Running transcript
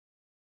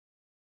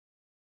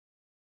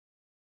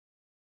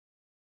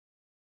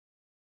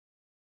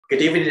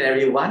Good evening,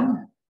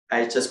 everyone.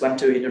 I just want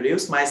to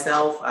introduce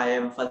myself. I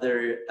am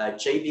Father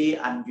JB.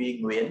 I'm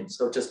Nguyen,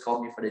 so just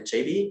call me Father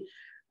JB.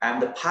 I'm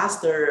the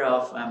pastor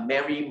of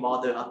Mary,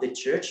 Mother of the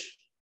Church.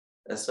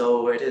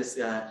 So it is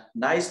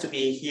nice to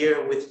be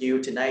here with you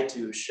tonight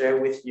to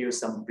share with you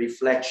some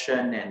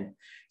reflection and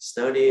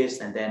studies,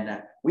 and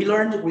then we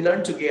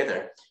learn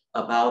together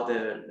about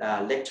the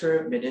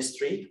Lector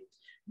ministry.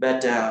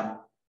 But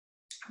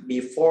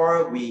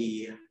before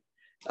we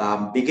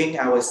begin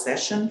our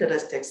session, let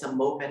us take some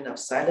moment of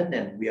silence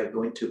and we are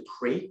going to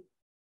pray.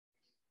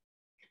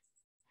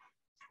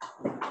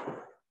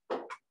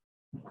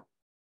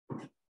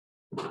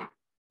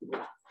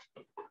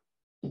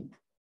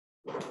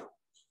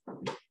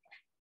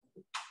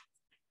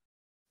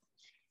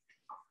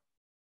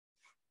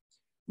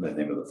 In the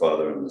name of the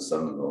Father, and the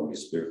Son, and the Holy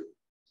Spirit.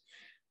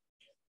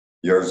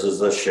 Yours is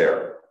a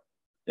share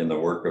in the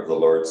work of the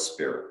Lord's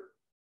Spirit,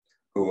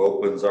 who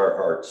opens our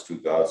hearts to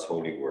God's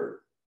holy word.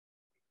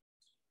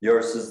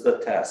 Yours is the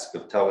task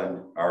of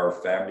telling our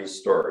family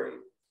story,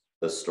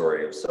 the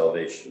story of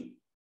salvation.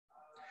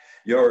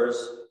 Yours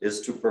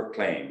is to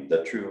proclaim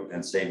the true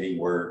and saving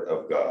word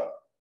of God.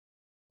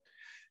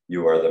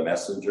 You are the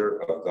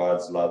messenger of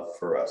God's love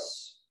for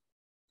us.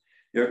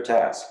 Your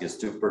task is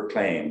to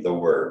proclaim the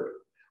word,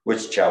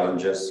 which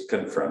challenges,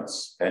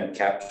 confronts, and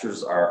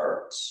captures our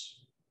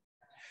hearts.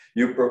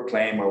 You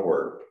proclaim a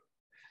word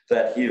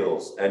that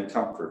heals and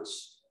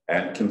comforts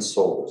and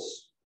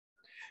consoles.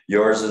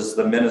 Yours is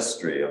the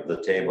ministry of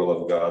the table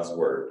of God's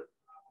word,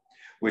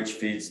 which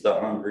feeds the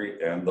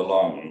hungry and the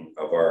longing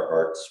of our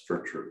hearts for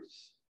truth.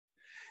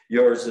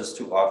 Yours is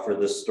to offer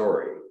the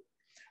story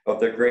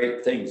of the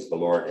great things the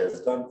Lord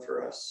has done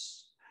for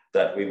us,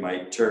 that we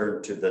might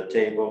turn to the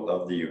table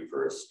of the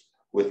Eucharist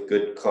with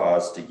good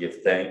cause to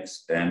give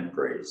thanks and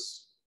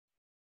praise.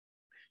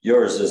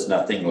 Yours is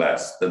nothing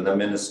less than the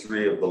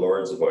ministry of the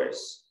Lord's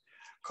voice,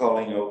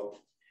 calling out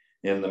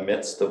in the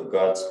midst of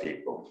God's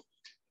people.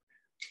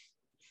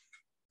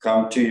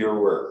 Come to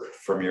your work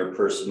from your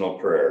personal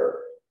prayer,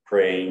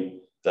 praying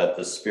that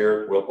the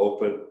Spirit will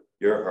open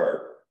your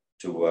heart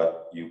to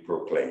what you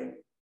proclaim.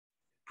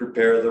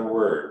 Prepare the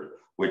word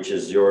which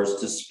is yours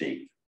to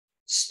speak.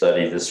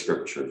 Study the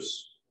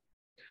scriptures.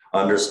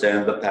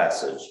 Understand the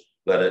passage.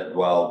 Let it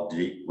dwell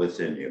deep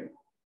within you.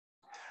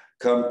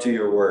 Come to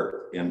your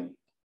work in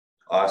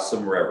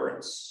awesome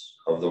reverence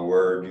of the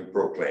word you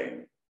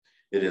proclaim.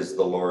 It is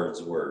the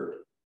Lord's word.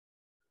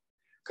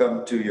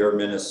 Come to your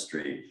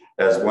ministry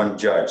as one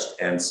judged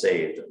and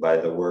saved by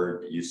the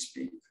word you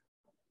speak.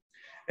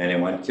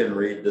 Anyone can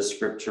read the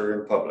scripture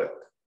in public.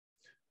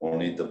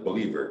 Only the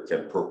believer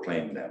can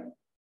proclaim them.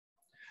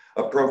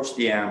 Approach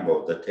the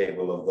ambo, the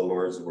table of the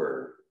Lord's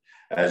word,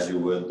 as you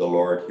would the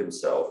Lord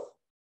himself,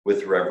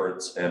 with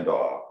reverence and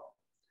awe.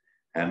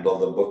 Handle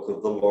the book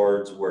of the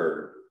Lord's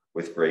word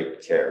with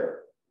great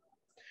care.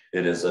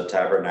 It is a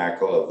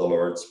tabernacle of the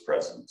Lord's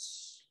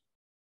presence.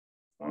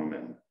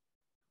 Amen.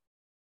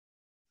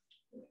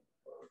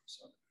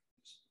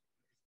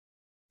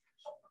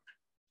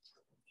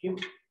 Thank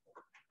you.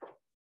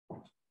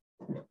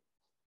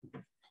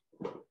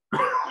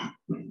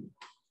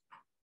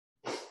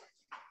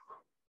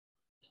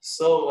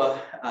 So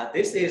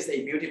this is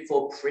a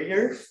beautiful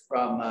prayer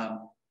from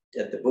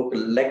the book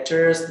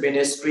Lector's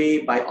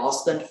Ministry by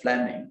Austin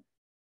Fleming.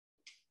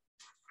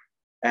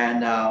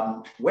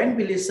 And when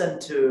we listen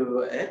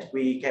to it,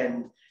 we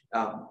can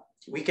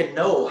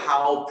know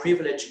how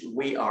privileged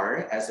we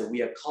are, as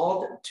we are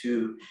called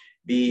to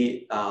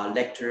be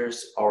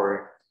lectors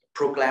or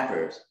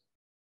proclaimers.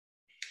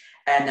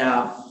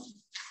 And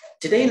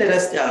today, let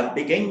us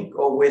begin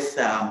with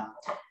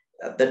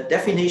the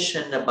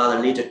definition about the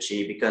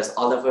liturgy, because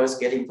all of us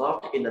get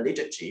involved in the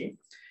liturgy.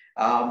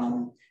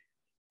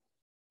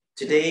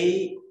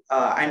 Today,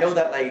 I know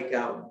that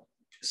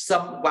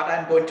what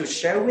I'm going to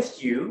share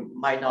with you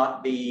might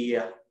not be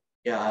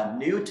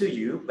new to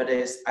you, but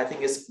I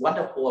think it's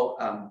wonderful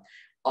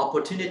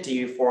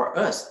opportunity for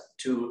us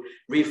to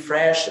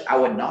refresh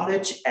our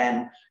knowledge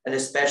and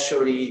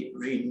especially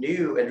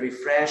renew and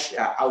refresh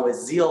our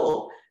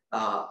zeal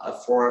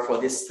for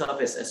this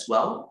service as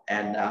well,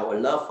 and our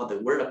love for the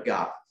Word of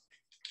God.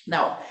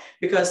 Now,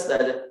 because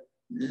the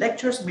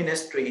lectors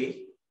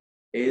ministry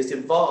is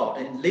involved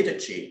in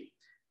liturgy,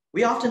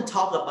 we often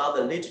talk about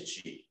the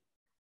liturgy.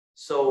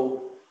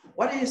 So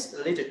what is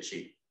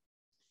liturgy?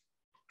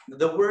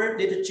 The word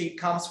liturgy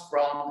comes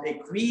from a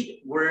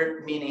Greek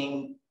word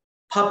meaning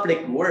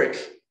public work,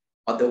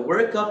 or the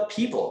work of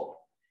people,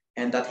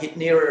 and that hit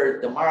nearer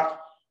the mark.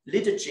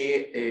 Liturgy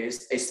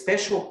is a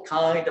special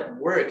kind of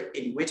work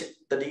in which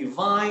the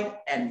divine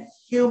and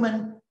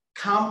human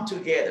come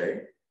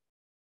together.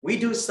 We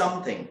do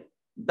something,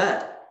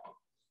 but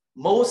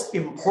most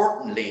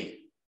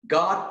importantly,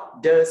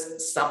 God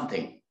does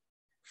something.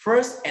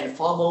 First and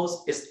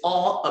foremost, it's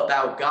all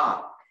about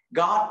God.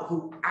 God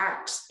who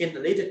acts in the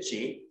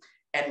liturgy,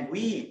 and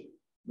we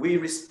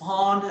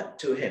respond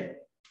to him.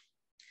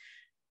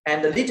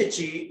 And the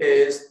liturgy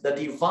is the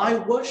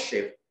divine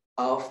worship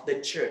of the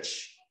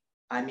church.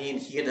 I mean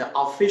here the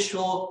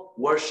official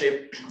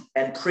worship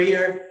and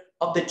prayer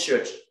of the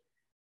church,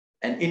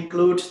 and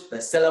include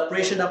the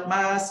celebration of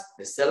Mass,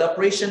 the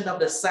celebration of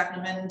the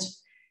sacrament,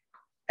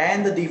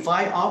 and the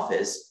divine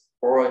office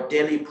or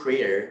daily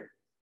prayer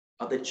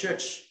of the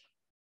church.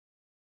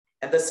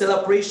 And the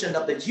celebration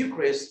of the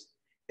Eucharist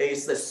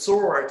is the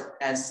sword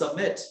and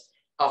summit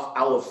of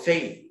our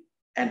faith.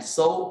 And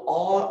so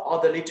all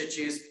other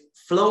liturgies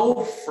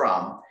flow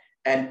from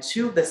and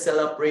to the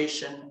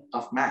celebration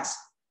of Mass.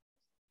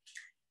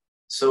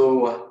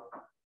 So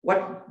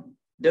what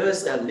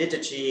does a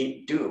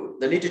liturgy do?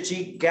 The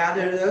liturgy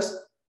gathers us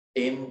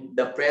in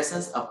the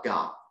presence of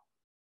God.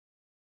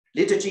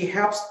 Liturgy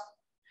helps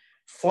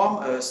form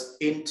us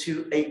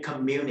into a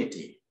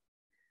community.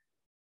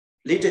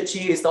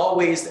 Liturgy is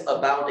always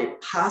about a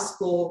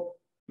paschal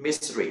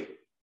mystery.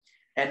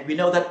 And we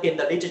know that in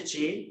the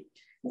liturgy,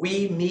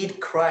 we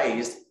meet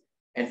Christ,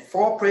 and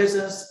for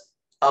presence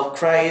of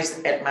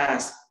Christ at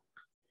Mass,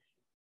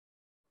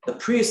 the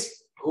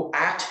priests who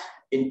act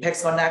in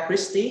Persona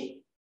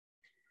Christi,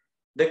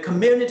 the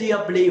community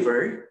of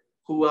believers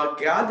who are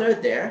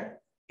gathered there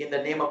in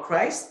the name of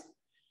Christ,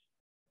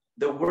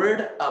 the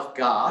Word of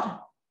God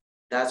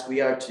that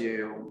we are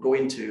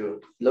going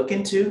to look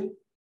into,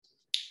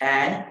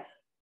 and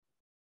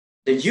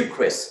the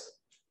Eucharist.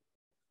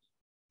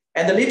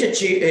 And the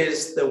liturgy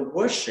is the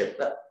worship,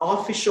 the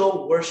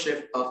official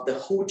worship of the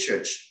whole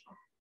church.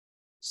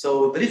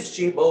 So the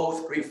liturgy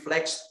both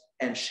reflects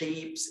and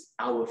shapes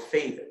our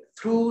faith.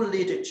 Through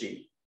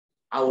liturgy,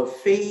 our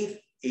faith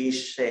is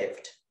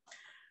shaped.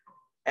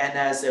 And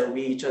as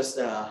we just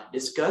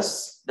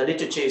discussed, the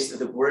liturgy is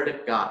the Word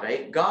of God,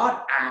 right?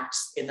 God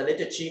acts in the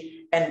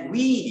liturgy and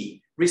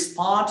we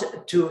respond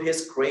to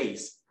His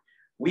grace.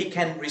 We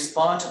can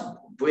respond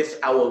with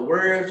our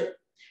word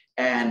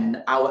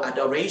and our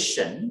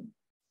adoration,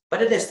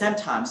 but at the same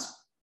time,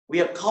 we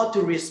are called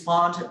to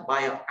respond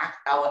by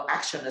our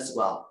action as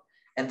well.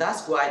 And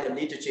that's why the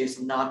liturgy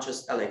is not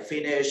just like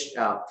finished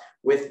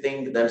with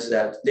there's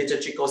a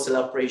liturgical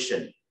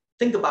celebration.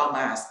 Think about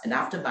Mass, and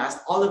after Mass,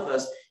 all of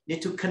us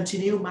need to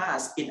continue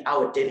Mass in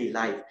our daily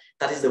life.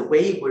 That is the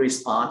way we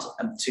respond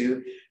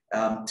to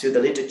the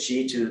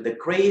liturgy, to the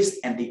grace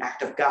and the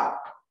act of God.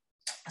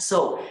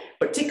 So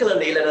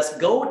particularly, let us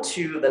go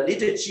to the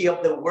liturgy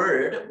of the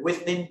Word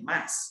within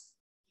Mass.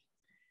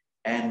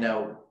 And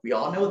we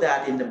all know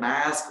that in the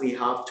Mass, we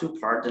have two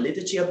parts, the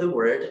liturgy of the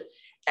Word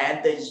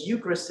and the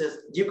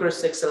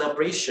Eucharistic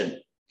celebration.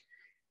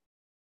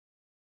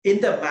 In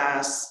the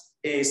Mass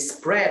is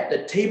spread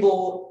the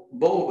table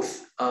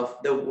both of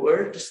the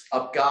words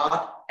of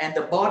God and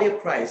the body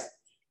of Christ.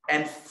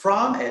 And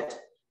from it,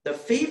 the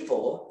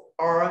faithful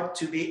are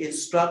to be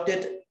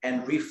instructed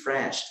and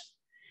refreshed.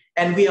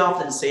 And we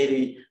often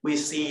say we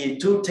see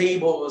two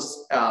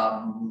tables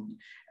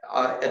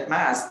at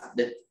Mass,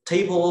 the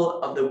table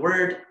of the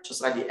Word,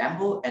 just like the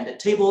ample, and the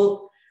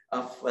table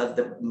of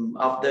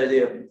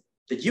the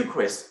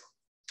Eucharist.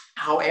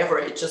 However,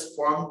 it just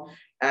formed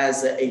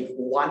as a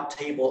one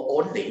table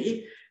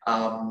only,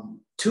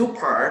 two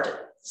parts,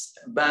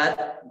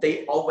 but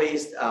they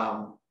always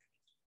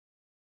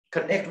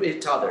connect with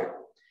each other.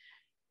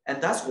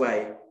 And that's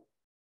why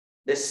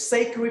the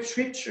sacred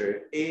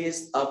scripture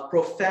is of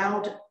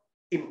profound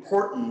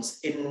importance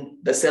in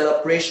the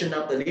celebration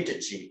of the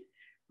liturgy.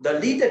 The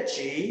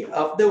liturgy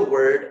of the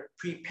Word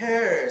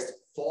prepares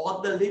for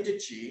the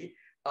liturgy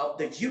of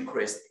the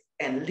Eucharist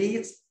and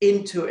leads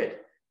into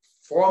it,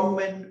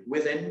 forming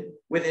within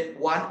it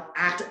one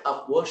act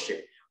of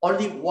worship,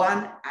 only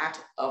one act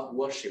of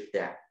worship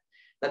there.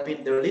 That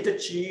means the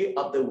liturgy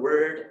of the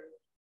Word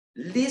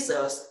leads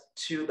us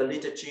to the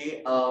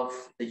liturgy of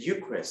the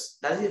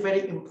Eucharist. That is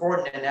very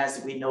important, and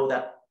as we know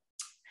that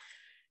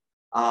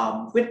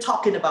we're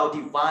talking about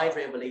divine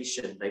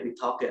revelation, like we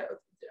talk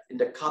in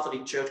the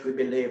Catholic Church, we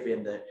believe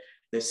in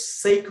the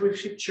sacred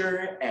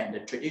scripture and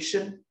the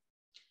tradition.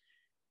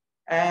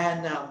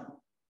 And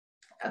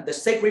the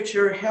sacred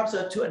scripture helps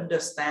us to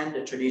understand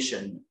the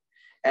tradition,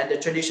 and the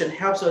tradition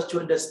helps us to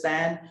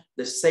understand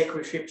the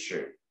sacred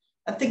scripture.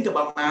 And think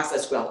about Mass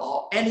as well,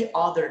 or any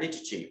other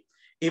liturgy,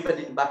 even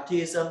in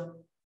baptism,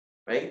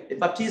 right? In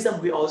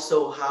baptism, we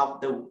also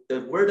have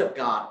the Word of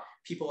God.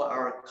 People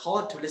are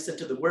called to listen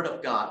to the Word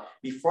of God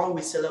before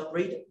we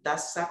celebrate that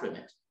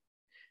sacrament.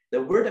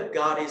 The Word of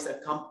God is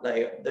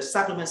the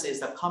sacrament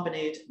is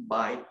accompanied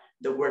by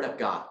the Word of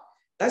God.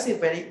 That's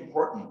very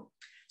important.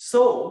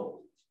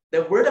 So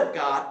the Word of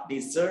God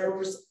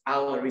deserves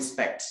our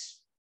respect.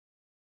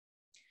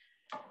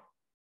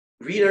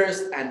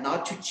 Readers are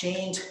not to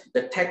change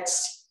the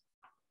text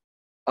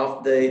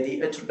of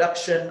the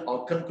introduction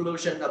or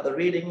conclusion of the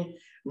reading,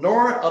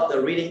 nor of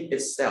the reading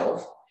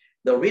itself.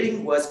 The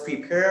reading was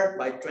prepared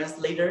by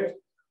translators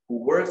who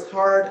worked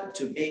hard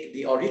to make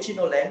the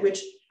original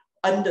language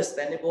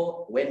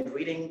understandable when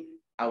reading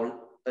out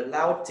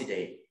aloud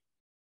today.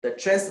 The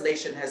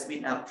translation has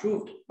been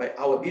approved by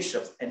our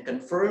bishops and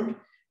confirmed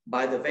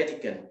by the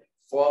Vatican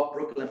for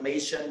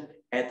proclamation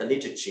at the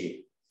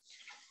liturgy.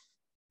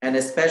 And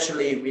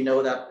especially we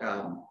know that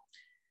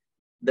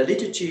the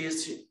liturgy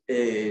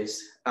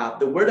is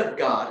the word of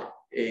God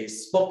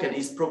is spoken,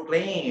 is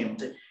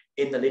proclaimed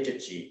in the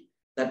liturgy.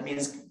 That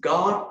means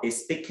God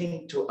is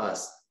speaking to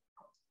us.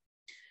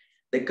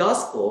 The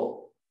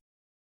gospel,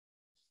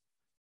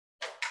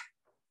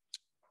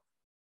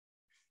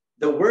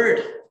 the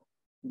word,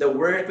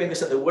 when we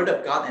say the word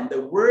of God, and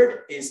the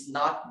word is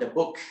not the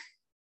book.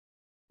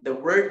 The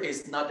word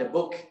is not the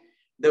book.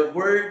 The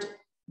word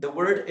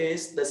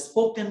is the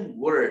spoken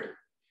word.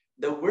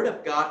 The word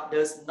of God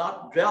does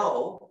not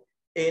dwell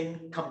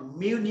in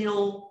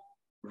communal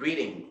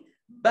reading,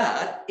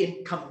 but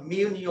in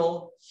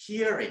communal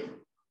hearing.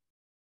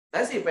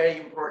 That's very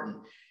important.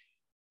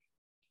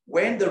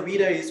 When the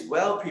reader is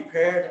well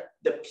prepared,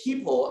 the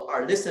people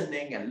are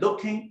listening and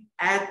looking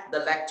at the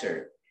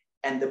lector,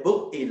 and the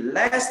book is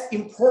less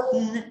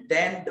important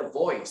than the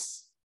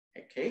voice.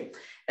 Okay,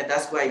 and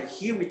that's why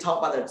here we talk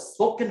about the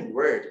spoken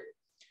word.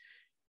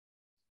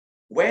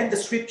 When the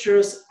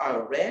scriptures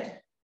are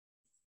read,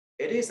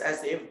 it is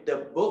as if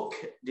the book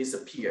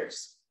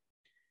disappears.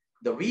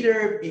 The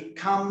reader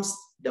becomes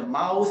the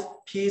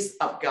mouthpiece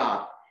of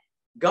God.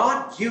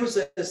 God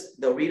uses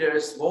the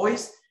reader's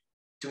voice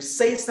to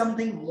say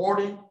something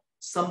modern,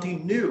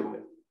 something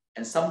new,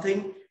 and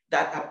something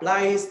that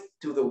applies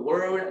to the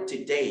world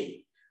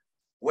today.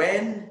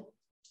 When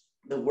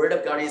the word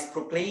of God is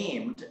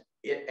proclaimed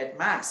at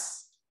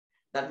Mass,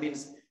 that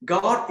means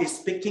God is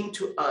speaking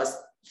to us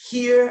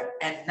here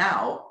and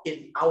now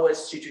in our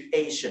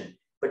situation,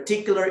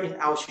 particular in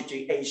our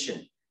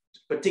situation,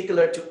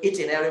 particular to each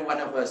and every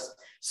one of us,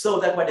 so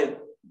that when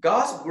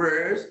God's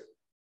word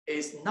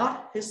is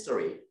not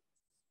history,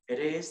 it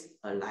is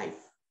a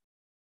life.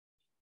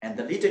 And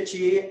the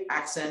liturgy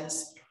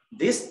accents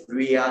this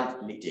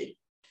reality.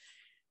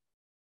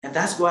 And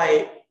that's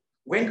why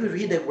when we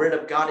read the word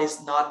of God,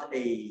 it's not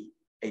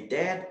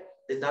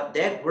not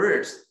dead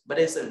words, but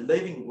it's a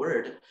living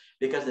word,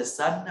 because the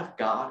Son of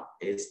God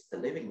is the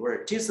living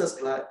word. Jesus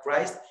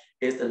Christ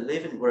is the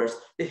living word.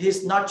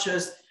 He's not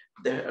just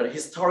the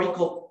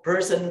historical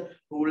person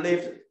who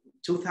lived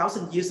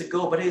 2,000 years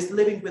ago, but he's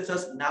living with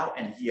us now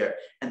and here.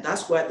 And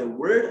that's why the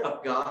word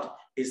of God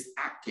is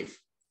active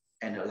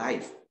and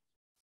alive.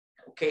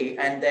 Okay,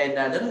 and then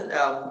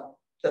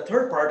the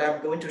third part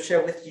I'm going to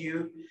share with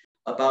you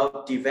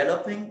about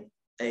developing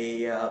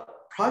a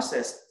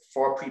process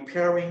for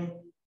preparing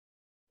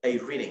a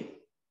reading.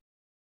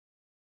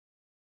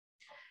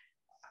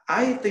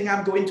 I think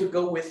I'm going to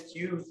go with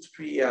you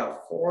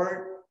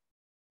four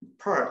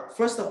parts.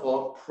 First of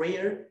all,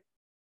 prayer,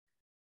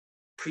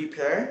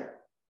 prepare,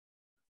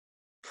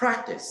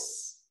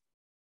 practice,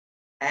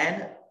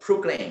 and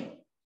proclaim.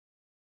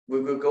 We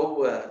will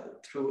go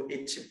through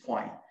each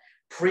point.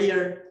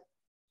 Prayer,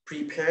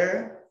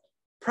 prepare,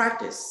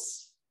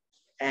 practice,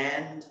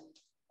 and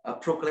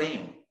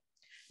proclaim.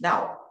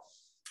 Now,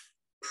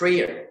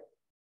 prayer.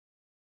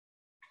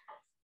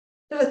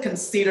 Let us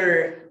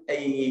consider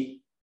a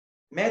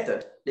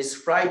method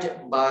described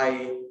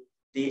by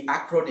the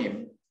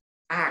acronym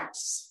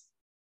ACTS.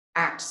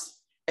 ACTS.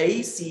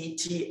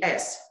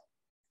 A-C-T-S.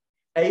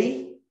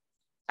 A,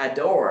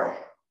 adore.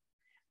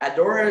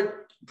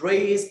 Adore,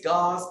 praise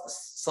God's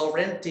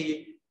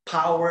sovereignty,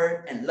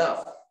 power, and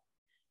love.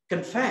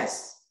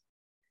 Confess.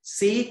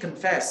 C,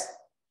 confess.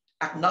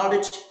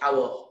 Acknowledge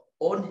our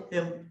own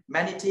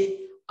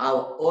humanity,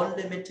 our own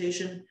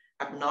limitation,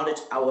 acknowledge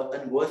our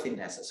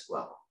unworthiness as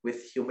well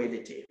with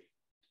humility.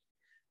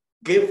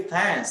 Give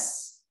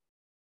thanks.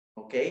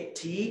 Okay,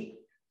 T,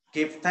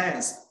 give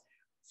thanks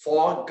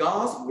for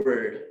God's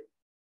word,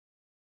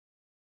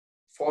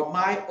 for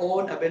my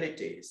own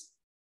abilities,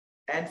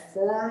 and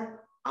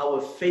for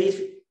our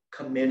faith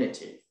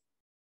community.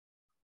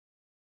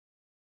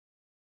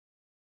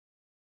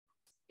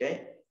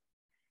 Okay,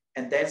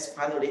 and then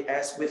finally,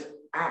 as with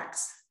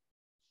acts,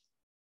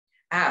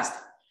 ask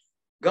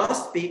God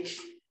speak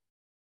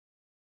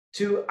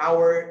to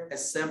our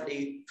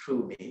assembly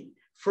through me.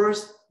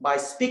 First, by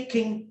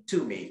speaking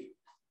to me.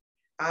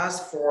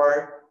 Ask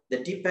for the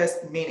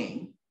deepest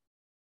meaning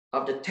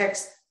of the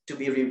text to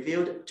be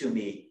revealed to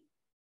me.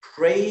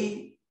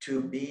 Pray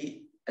to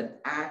be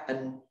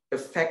an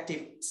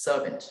effective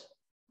servant.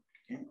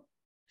 Okay.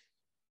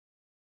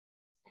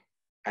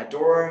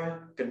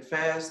 Adore,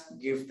 confess,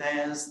 give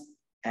thanks,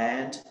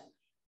 and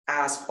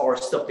ask for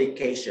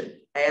supplication.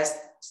 S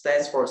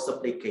stands for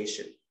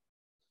supplication.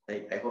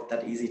 I hope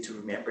that's easy to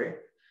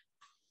remember.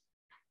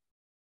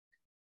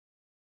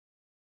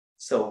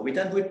 So we're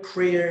done with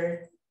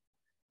prayer.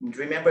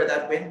 Remember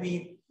that when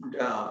we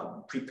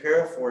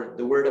prepare for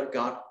the word of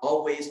God,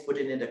 always put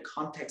it in the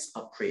context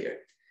of prayer.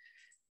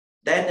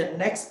 Then the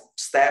next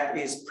step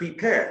is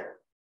prepare.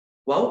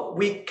 Well,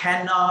 we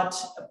cannot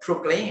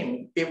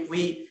proclaim if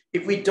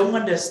we don't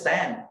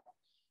understand.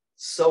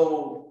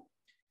 So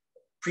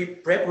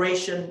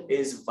preparation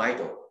is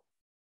vital.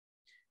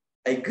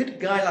 A good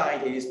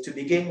guideline is to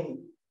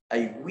begin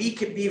a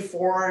week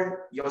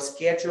before your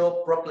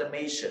scheduled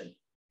proclamation,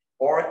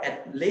 or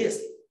at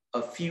least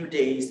a few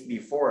days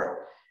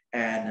before,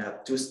 and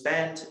to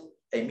spend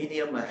a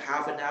minimum of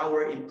half an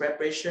hour in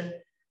preparation,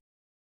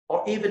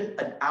 or even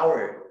an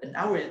hour. An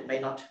hour may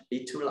not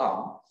be too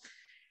long.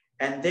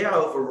 And there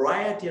are a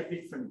variety of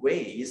different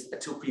ways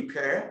to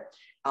prepare.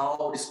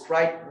 I'll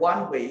describe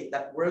one way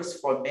that works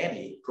for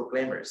many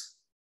proclaimers.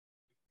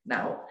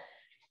 Now,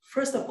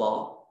 first of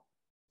all,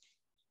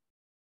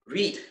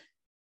 read.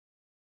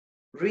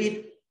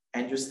 Read,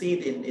 and you see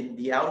it in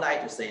the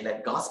outline to say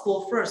that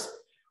gospel first.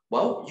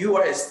 Well, you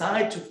are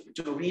assigned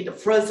to read the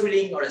first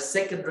reading or the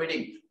second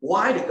reading.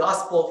 Why the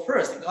gospel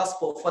first? The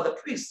gospel for the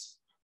priest.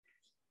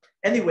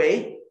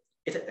 Anyway,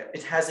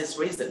 it has its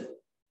reason.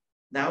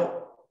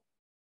 Now,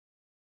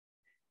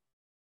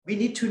 we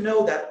need to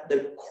know that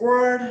the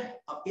core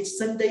of each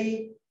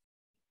Sunday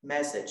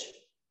message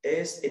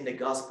is in the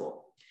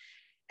gospel.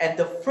 And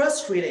the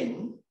first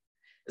reading,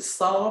 the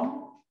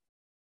psalm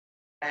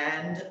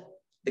and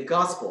the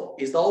gospel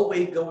is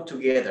always go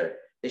together.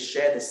 They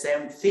share the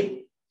same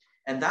theme.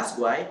 And that's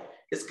why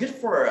it's good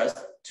for us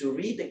to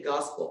read the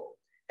gospel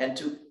and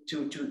to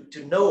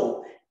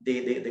know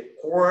the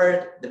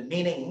core, the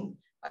meaning,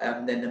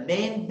 and then the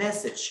main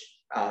message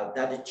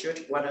that the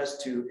church wants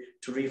us to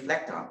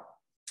reflect on.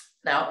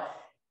 Now,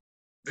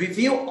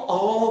 review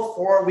all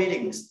 4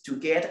 readings to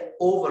get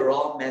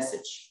overall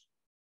message.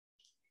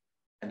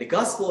 And the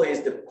gospel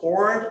is the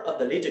core of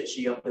the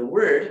liturgy of the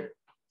word.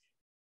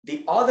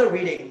 The other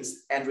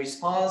readings and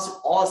response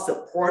all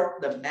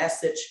support the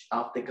message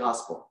of the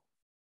gospel.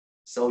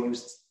 So you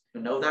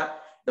know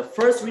that the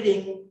first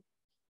reading,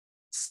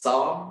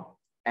 psalm,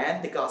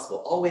 and the gospel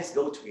always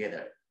go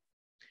together.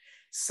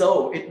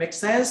 So it makes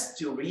sense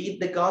to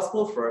read the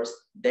gospel first,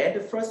 then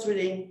the first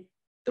reading,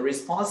 the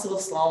responsive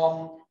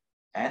psalm,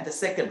 and the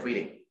second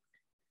reading.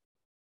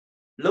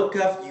 Look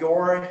up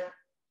your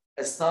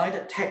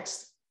assigned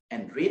text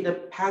and read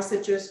the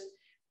passages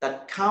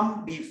that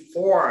come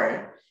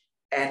before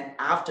and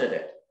after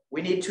that.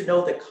 We need to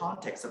know the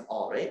context of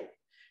all, right?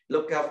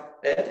 Look up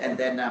it and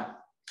then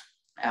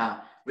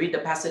read the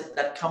passage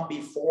that come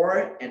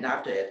before and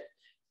after it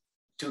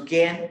to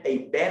gain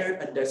a better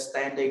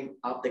understanding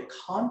of the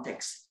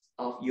context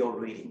of your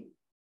reading.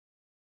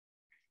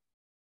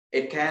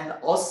 It can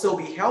also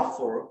be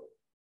helpful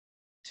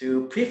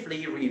to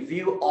briefly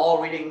review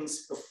all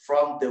readings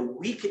from the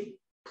week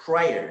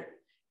prior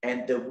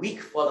and the week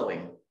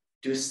following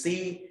to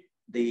see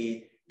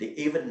the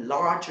even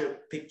larger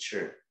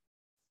picture.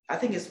 I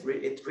think it's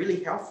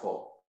really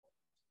helpful.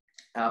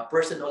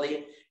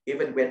 Personally,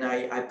 even when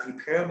I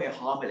prepare my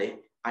homily,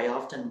 I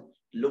often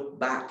look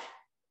back,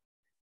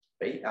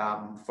 right,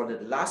 for the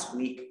last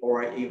week,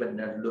 or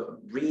even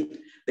read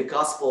the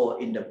gospel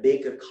in the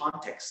bigger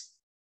context.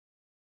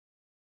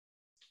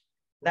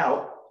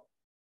 Now,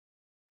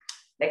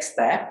 next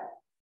step,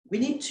 we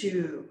need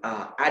to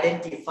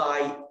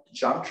identify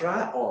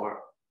genre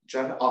or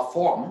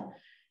form,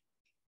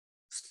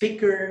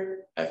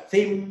 speaker,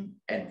 theme,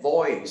 and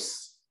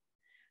voice.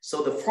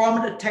 So the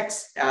form of the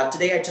text,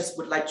 today I just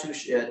would like to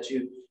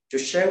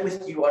share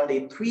with you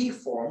only 3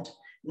 forms.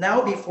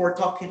 Now, before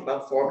talking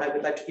about form, I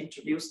would like to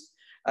introduce,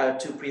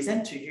 to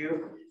present to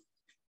you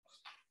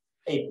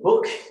a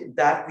book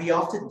that we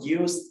often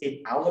use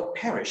in our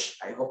parish.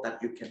 I hope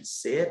that you can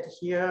see it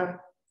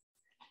here.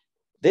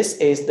 This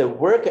is the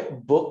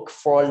workbook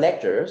for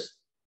lectors,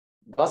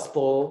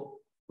 gospel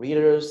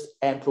readers,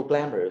 and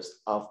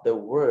proclaimers of the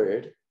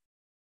word.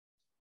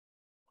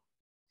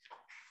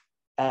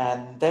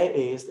 And there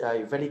is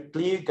a very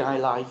clear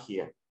guideline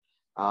here.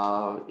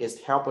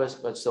 It helps us,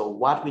 but so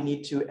what we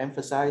need to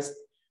emphasize,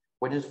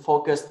 when it's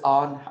focused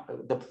on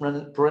the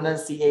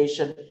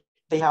pronunciation,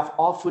 they have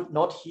all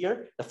footnote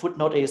here. The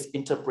footnote is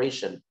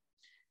interpretation.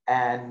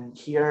 And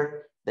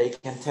here they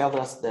can tell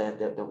us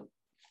the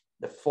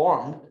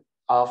form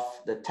of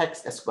the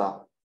text as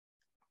well.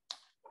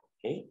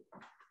 Okay.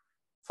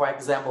 For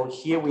example,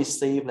 here we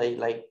see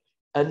like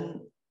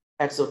an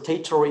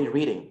exhortatory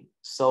reading.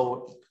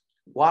 So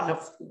one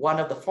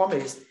of the form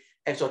is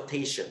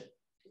exhortation.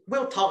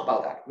 We'll talk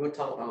about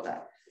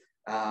that.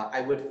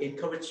 I would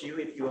encourage you,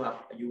 if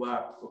you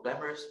are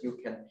proclaimers, you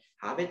can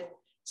have it.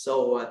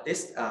 So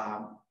this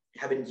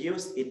have been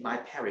used in my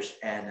parish,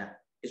 and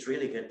it's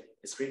really good.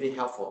 It's really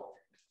helpful.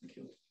 Thank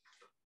you.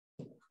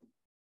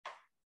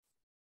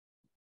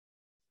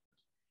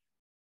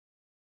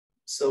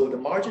 So the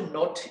margin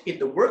note in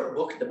the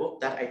workbook, the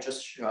book that I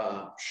just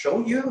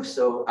showed you.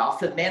 So I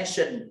often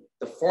mention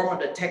the form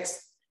of the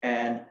text,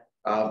 and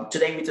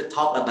today we will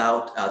talk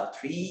about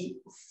 3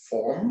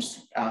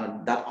 forms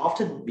that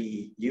often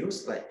be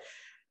used, like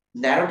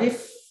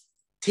narrative,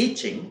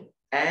 teaching,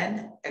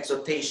 and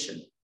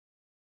exhortation.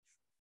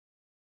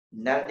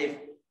 Narrative,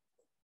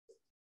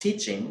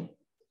 teaching,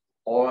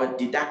 or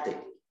didactic,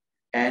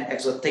 and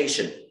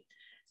exhortation.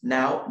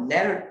 Now,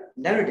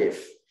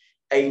 narrative,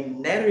 a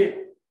narrative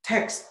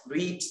text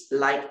reads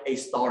like a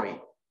story,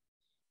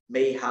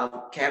 may have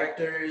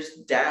characters,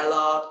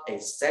 dialogue, a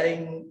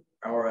setting,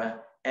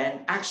 or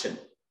an action.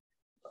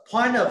 The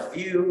point of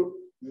view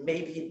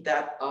may be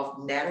that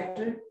of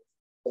narrator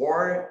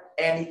or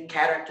any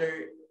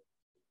character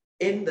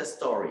in the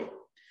story.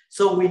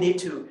 So we need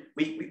to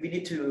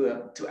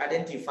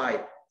identify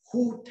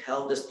who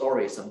tells the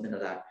story, something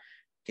like that.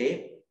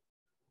 Okay.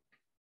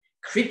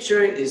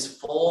 Scripture is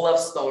full of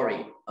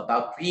story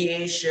about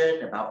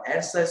creation, about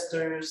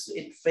ancestors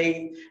in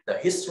faith, the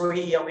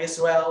history of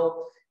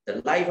Israel,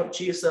 the life of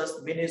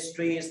Jesus,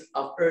 ministries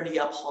of early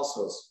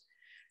apostles,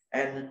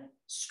 and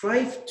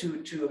strive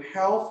to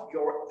help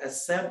your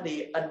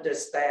assembly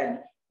understand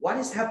what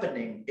is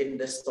happening in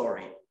the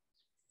story.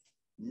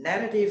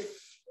 Narrative,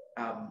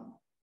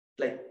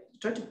 like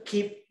try to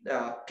keep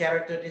the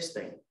character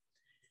distinct.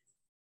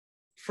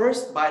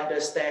 First, by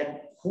understand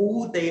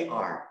who they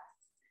are,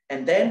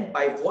 and then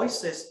by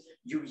voices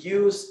you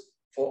use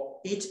for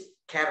each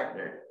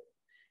character,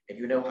 and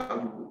you know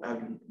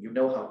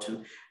how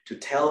to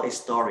tell a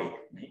story,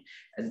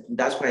 and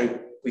that's why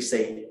we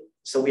say.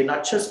 So we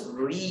not just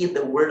read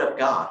the word of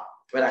God,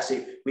 but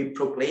actually we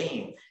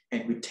proclaim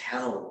and we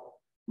tell.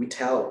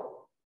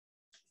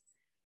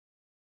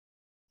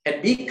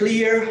 And be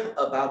clear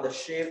about the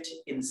shift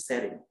in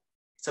setting.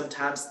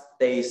 Sometimes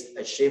there's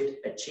a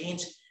shift, a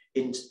change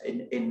in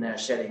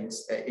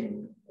settings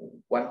in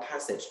one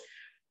passage.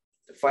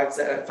 For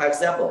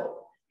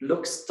example,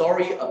 Luke's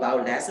story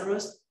about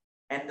Lazarus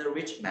and the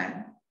rich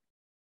man.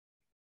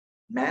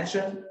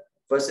 Mansion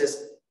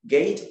versus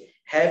gate,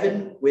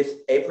 heaven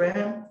with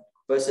Abraham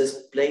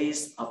versus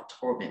place of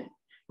torment.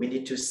 We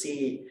need to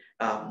see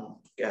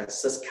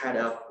such kind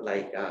of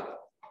like,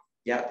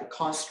 the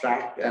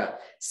construct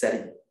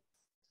setting.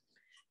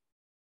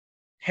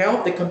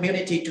 Help the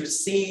community to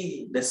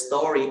see the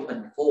story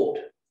unfold.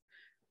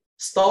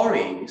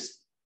 Stories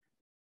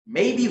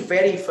may be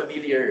very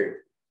familiar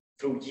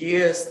through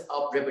years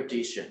of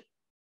repetition.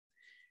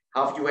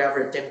 Have you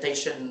ever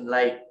temptation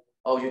like,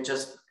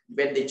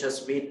 when they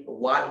just read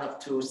one or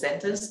two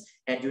sentences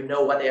and you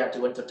know what they are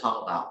going to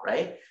talk about,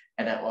 right?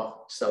 And then,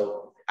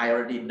 so I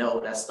already know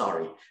that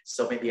story.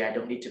 So maybe I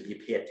don't need to be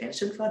pay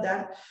attention for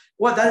that.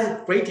 Well, that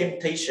is great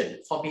temptation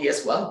for me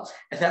as well.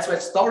 And that's why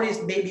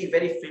stories may be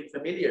very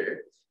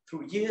familiar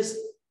through years.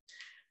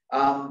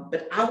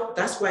 But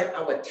that's why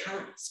our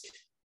task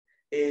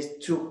is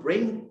to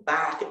bring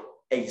back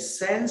a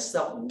sense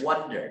of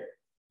wonder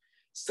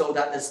so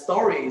that the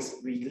stories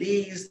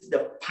release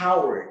the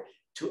power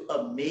to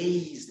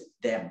amaze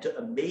them, to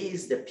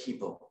amaze the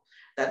people.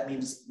 That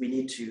means we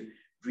need to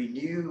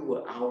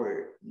renew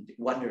our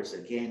wonders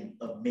again,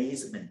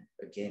 amazement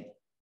again.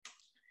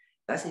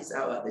 That is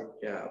our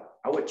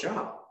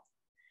job.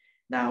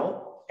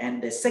 Now,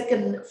 and the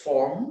second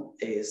form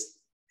is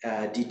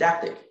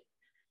didactic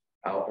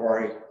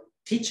or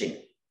teaching.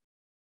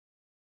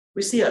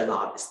 We see a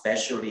lot,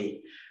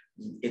 especially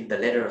in the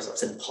letters of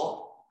St.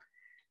 Paul.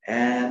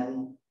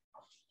 And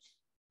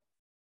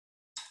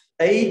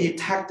a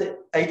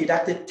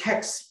didactic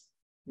text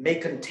may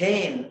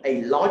contain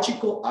a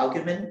logical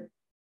argument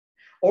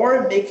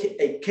or make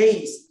a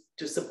case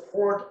to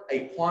support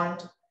a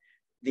point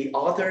the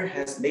author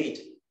has made.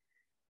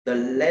 The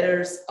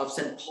letters of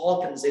St.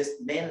 Paul consist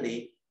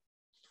mainly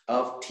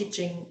of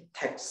teaching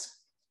texts.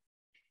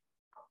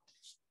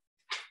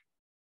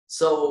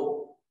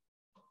 So,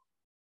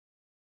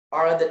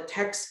 are the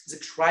texts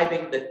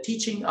describing the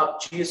teaching of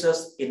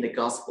Jesus in the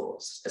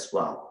Gospels as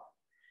well?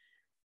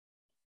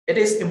 It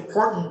is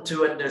important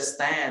to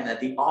understand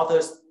that the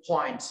author's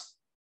points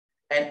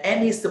and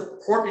any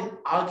supporting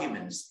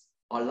arguments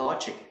or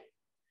logic.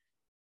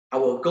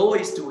 Our goal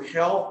is to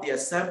help the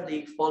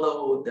assembly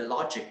follow the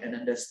logic and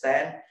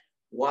understand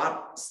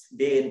what's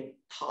being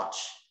taught.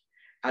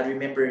 I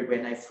remember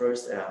when I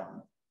first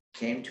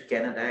came to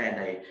Canada,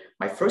 and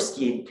my first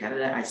year in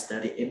Canada, I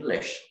studied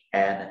English.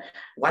 And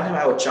one of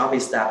our job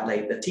is that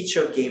like the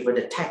teacher gave her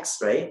the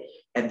text, right?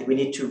 And we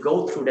need to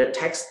go through the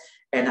text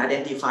and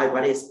identify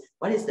what is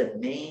the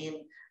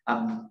main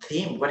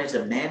theme, what is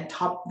the main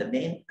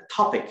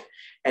topic,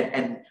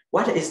 and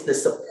what is the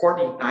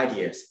supporting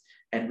ideas.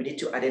 And we need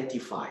to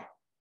identify,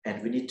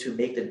 and we need to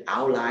make an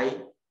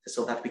outline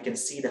so that we can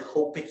see the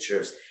whole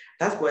pictures.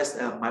 That was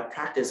my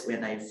practice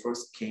when I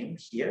first came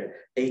here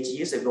 8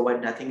 years ago,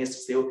 and I think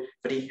it's still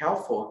very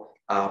helpful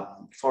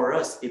for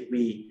us if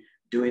we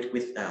do it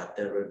with the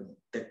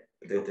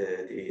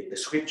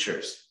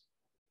scriptures.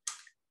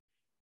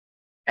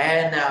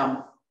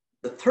 And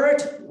the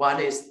third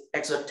one is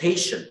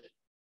exhortation.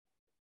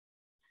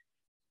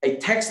 A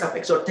text of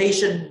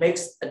exhortation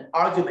makes an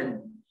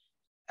argument,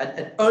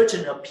 an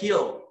urgent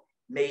appeal,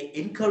 may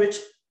encourage,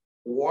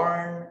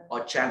 warn,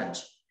 or challenge.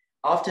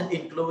 Often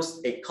includes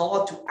a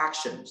call to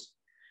actions.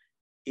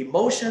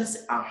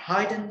 Emotions are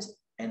heightened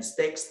and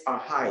stakes are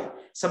high.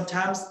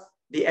 Sometimes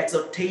the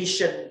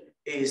exhortation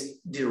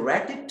is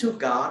directed to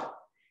God,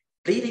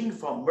 pleading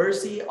for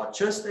mercy or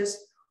justice,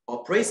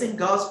 or praising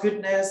God's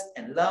goodness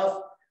and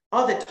love.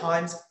 Other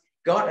times,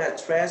 God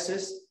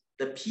addresses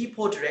the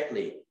people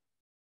directly.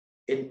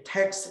 In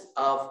text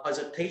of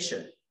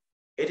exhortation,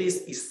 it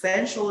is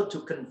essential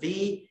to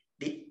convey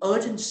the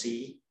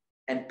urgency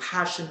and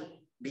passion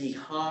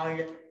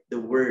behind the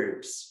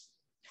words.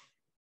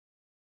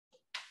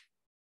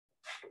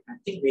 I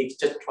think we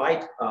just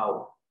tried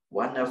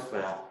one of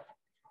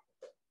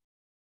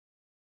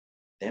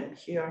them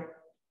here.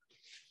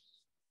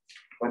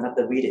 One of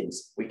the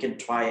readings, we can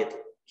try it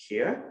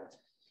here.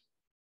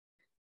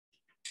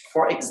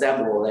 For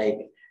example,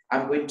 like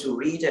I'm going to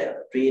read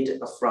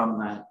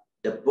from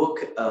the book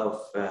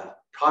of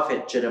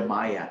Prophet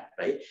Jeremiah,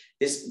 right?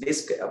 This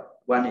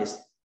one is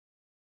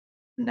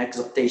an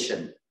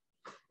exhortation.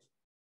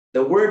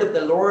 The word of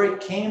the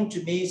Lord came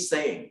to me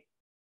saying,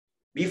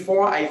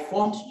 before I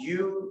formed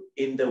you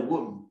in the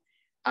womb,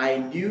 I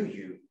knew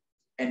you.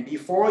 And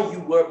before you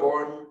were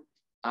born,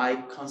 I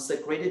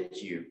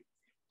consecrated you.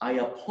 I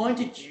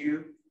appointed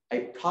you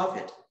a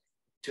prophet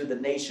to the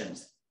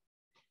nations.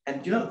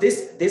 And you know,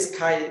 this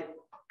kind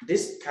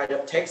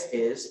of text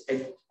is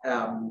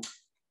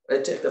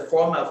the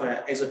form of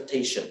an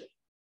exhortation.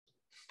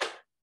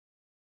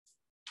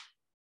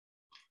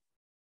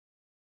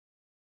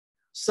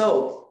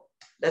 So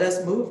let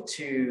us move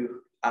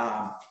to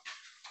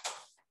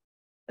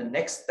the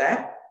next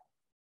step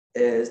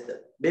is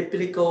the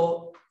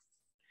biblical.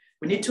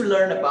 We need to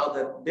learn about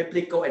the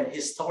biblical and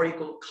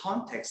historical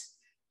context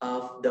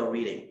of the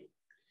reading.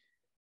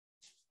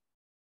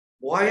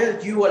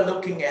 While you are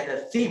looking at a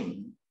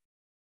theme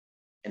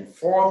and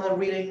form the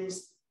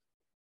readings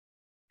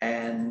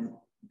and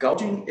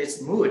gauging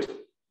its mood,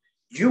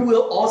 you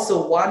will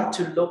also want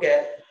to look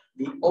at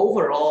the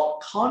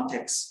overall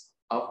context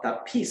of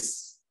that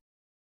piece.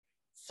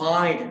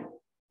 Find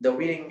the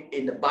reading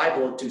in the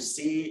Bible to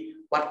see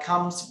what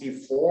comes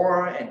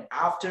before and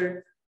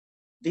after.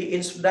 The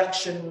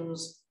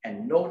introductions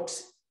and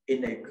notes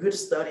in a good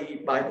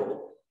study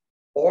Bible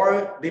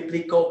or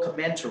biblical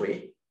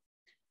commentary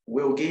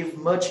will give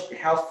much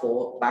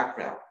helpful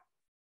background.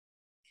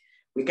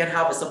 We can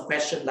have some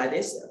question like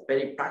this, a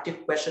very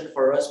practical question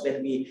for us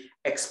when we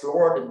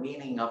explore the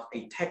meaning of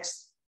a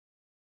text.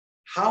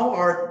 How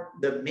are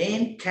the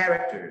main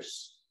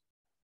characters?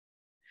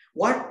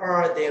 What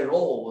are their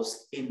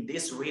roles in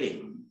this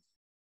reading?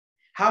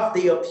 Have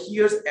they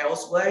appeared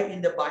elsewhere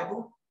in the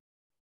Bible?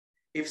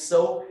 If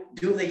so,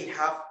 do they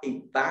have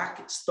a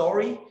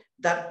backstory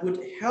that would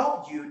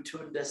help you to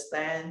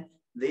understand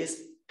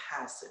this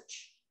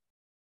passage?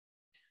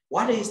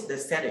 What is the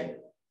setting,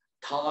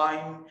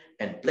 time,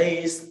 and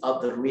place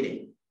of the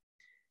reading?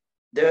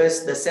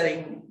 Does the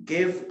setting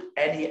give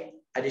any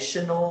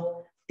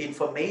additional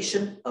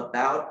information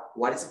about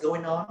what is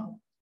going on?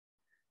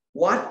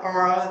 What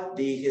are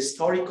the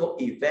historical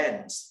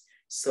events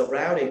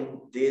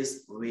surrounding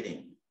this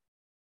reading?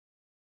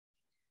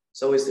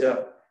 So it's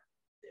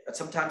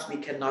sometimes we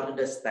cannot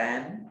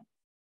understand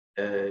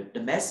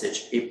the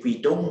message if we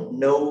don't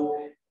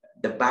know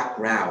the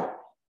background,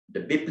 the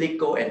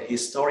biblical and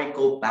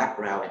historical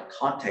background and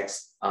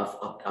context of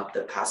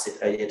the passage,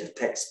 the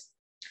text.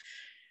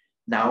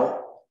 Now,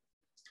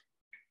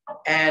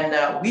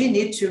 and we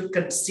need to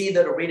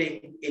consider the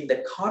reading in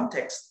the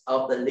context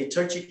of the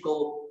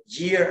liturgical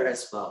year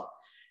as well.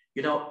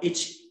 You know,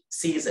 each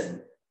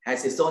season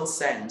has its own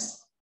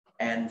sense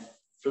and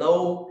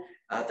flow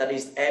that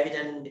is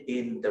evident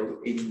in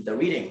the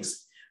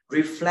readings.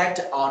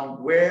 Reflect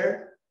on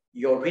where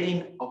your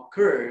reading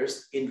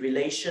occurs in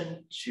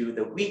relation to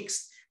the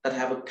weeks that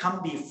have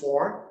come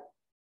before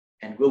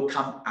and will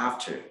come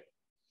after.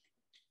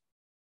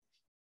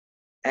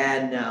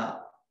 And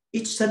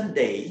each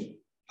Sunday,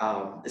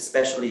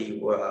 especially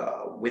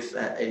with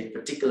a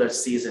particular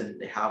season,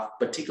 they have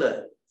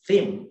particular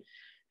theme.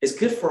 It's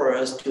good for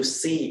us to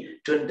see,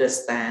 to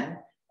understand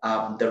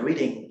the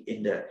reading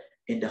in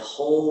the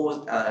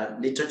whole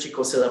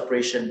liturgical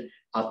celebration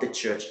of the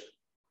church.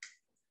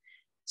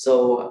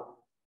 So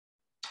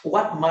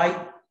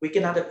we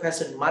can ask the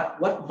question,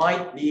 what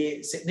might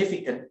be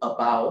significant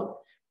about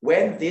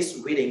when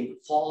this reading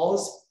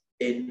falls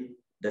in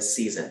the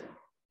season?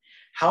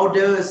 How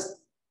does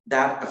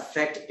that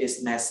affect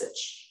its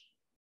message?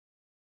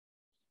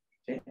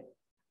 Okay.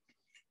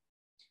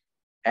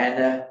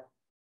 And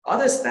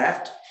other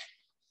step,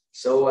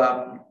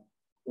 so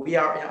we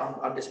are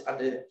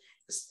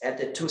at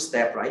the two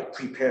step, right?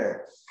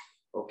 Prepare,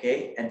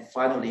 okay? And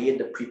finally, in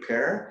the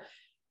prepare,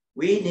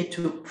 we need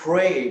to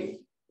pray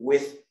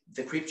with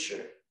the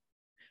scripture.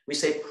 We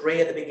say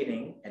pray at the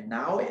beginning, and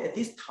now at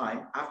this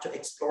time, after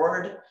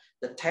explored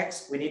the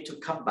text, we need to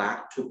come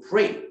back to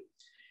pray.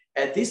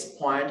 At this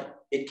point,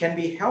 it can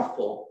be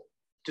helpful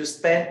to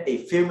spend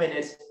a few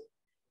minutes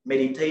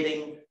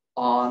meditating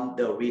on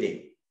the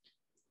reading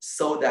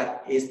so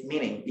that its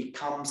meaning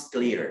becomes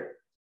clear.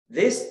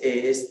 This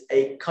is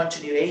a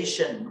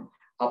continuation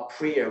of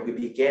prayer we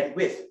began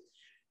with.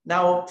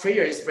 Now,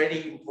 prayer is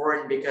very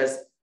important because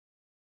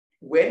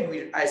when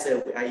we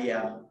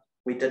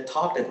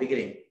talked at the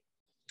beginning,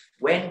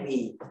 when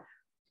we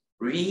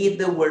read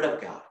the Word of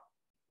God,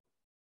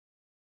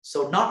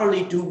 so not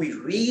only do we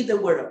read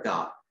the Word of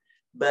God,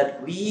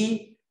 but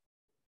we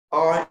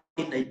are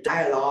in a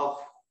dialogue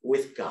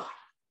with God,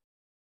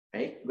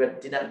 right? We're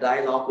in a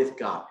dialogue with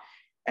God.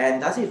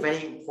 And that is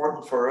very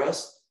important for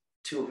us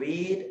to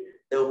read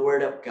the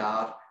Word of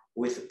God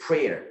with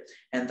prayer.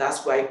 And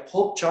that's why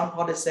Pope John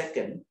Paul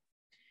II,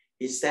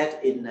 he said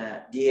in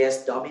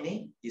Dies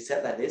Domini, he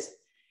said like this: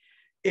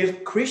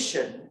 if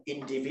Christian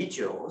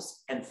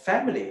individuals and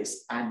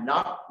families are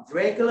not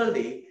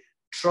regularly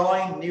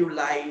drawing new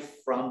life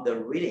from the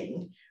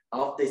reading,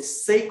 of the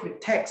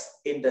sacred text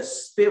in the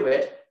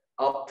spirit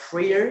of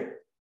prayer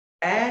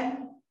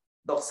and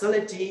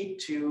docility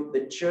to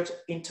the church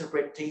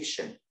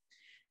interpretation,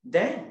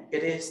 then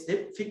it is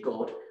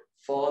difficult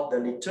for the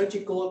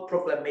liturgical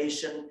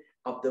proclamation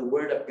of the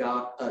Word of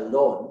God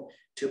alone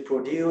to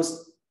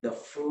produce the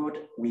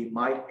fruit we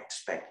might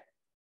expect.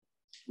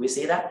 We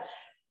see that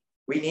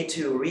we need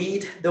to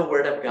read the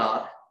Word of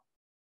God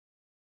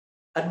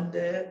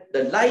under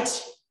the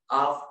light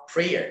of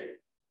prayer.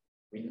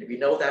 We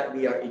know that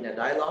we are in a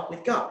dialogue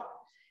with God,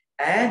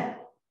 and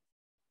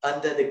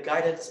under the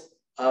guidance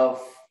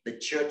of the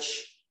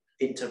church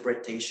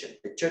interpretation,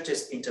 the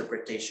church's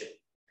interpretation.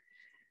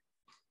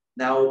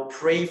 Now,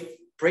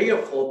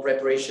 prayerful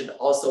preparation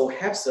also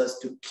helps us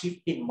to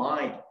keep in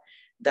mind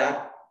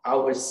that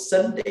our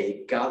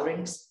Sunday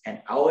gatherings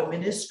and our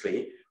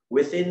ministry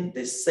within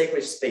this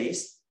sacred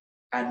space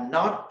are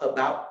not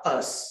about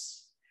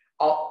us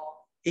or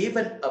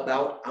even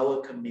about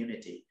our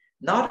community,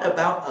 not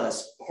about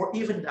us or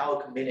even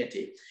our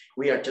community.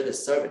 We are just a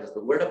servant of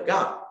the Word of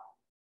God.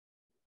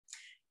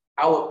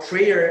 Our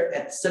prayer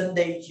at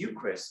Sunday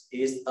Eucharist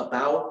is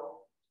about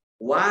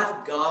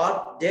what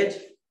God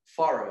did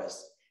for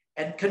us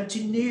and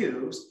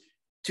continues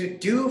to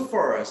do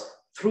for us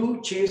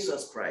through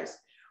Jesus Christ.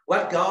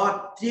 What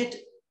God did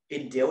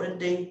in the olden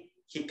day,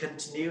 He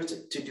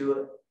continues to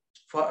do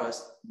for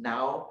us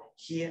now,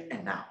 here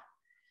and now.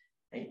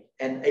 Right?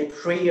 And a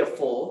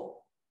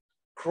prayerful,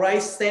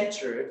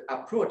 Christ-centered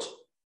approach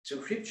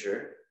to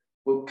Scripture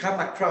will come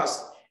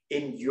across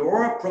in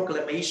your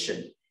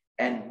proclamation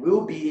and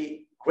will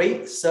be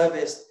great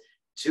service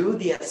to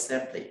the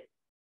assembly.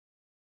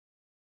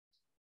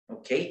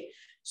 Okay,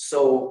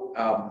 so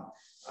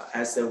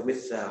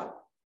with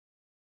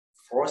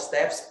 4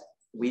 steps,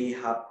 we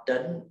have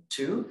done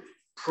 2,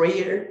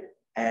 prayer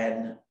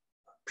and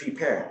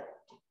prepare.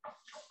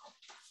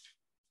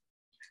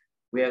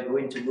 We are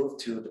going to move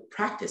to the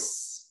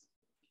practice.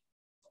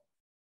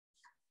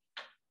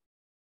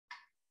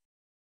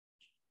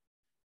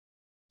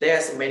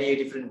 There's many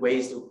different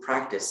ways to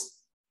practice.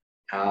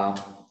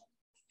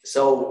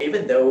 So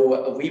even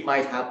though we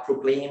might have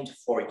proclaimed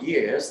for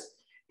years,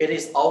 it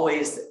is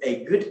always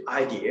a good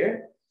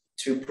idea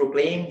to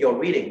proclaim your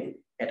reading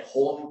at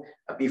home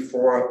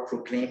before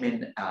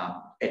proclaiming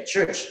at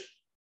church.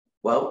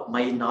 Well,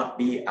 might not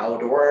be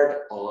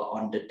outdoor or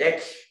on the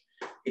deck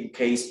in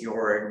case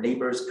your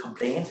neighbors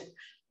complain.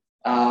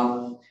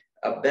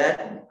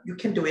 But you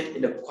can do it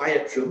in a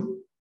quiet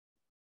room,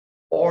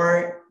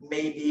 or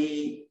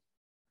maybe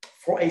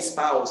for a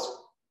spouse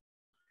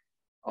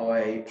or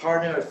a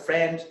partner, a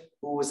friend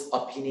whose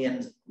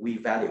opinion we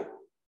value.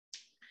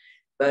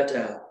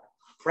 But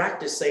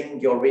practicing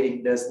your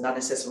reading does not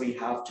necessarily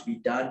have to be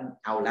done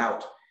out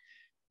loud.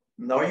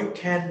 Nor you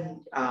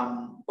can,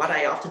 what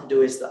I often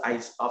do is that I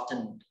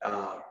often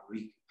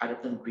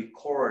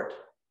record,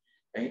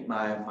 right?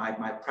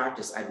 My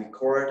practice, I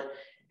record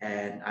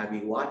and I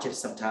rewatch it.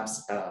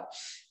 Sometimes I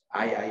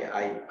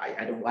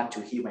don't want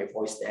to hear my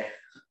voice there.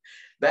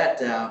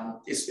 But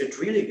it's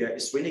really good.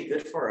 It's really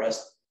good for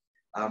us.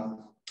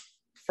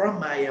 From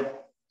my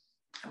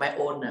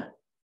own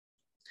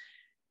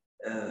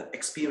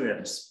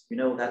experience, you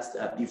know, that's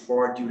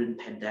before, during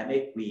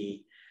pandemic,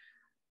 we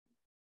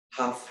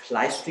have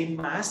live stream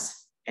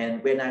mass,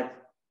 and when I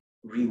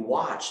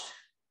rewatched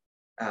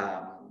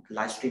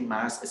live stream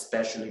mass,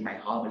 especially my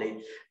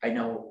homily, I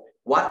know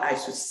what I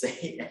should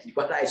say and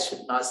what I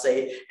should not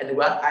say, and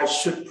what I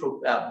should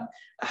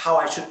how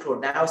I should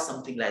pronounce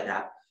something like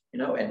that, you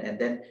know, and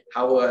then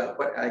how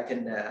what I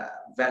can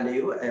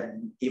value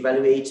and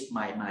evaluate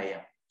my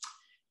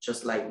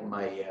just like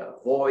my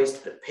voice,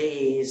 the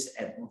pace,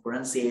 and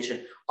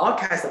pronunciation, all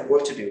kinds of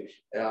work to do.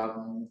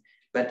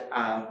 But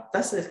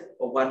that's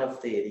one of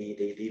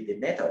the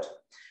method.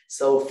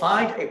 So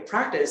find a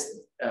practice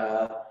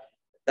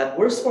that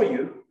works for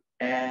you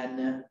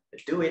and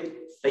do it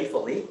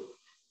faithfully.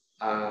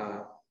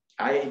 I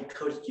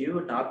encourage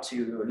you not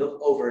to look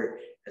over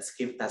and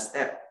skip that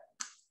step.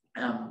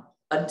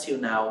 Until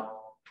now,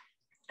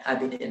 I've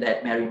been in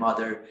that Mary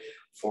Mother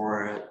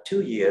for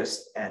 2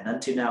 years, and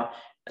until now,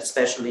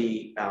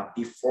 especially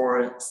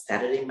before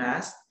Saturday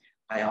Mass,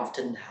 I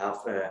often have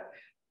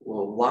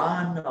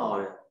 1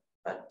 or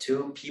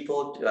 2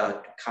 people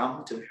to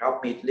come to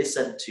help me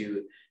listen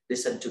to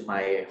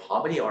my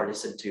homily or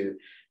listen to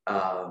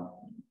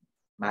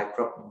my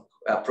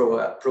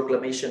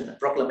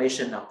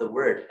proclamation of the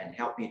word, and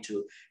help me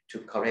to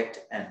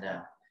correct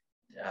and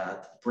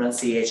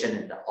pronunciation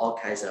and all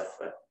kinds of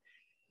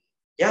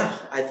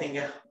I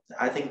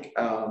think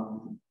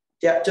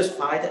just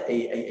find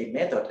a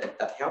method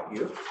that help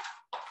you.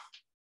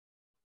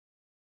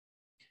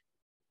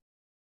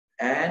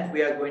 And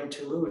we are going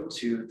to move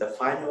to the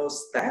final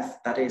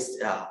step. That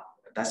is a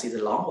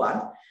long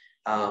one.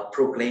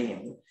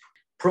 Proclaim.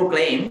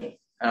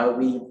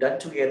 We've done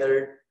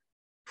together.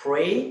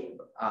 Pray,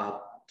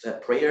 the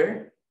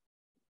prayer,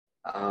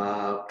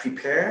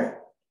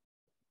 prepare,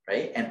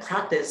 right, and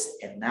practice,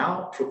 and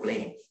now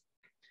proclaim.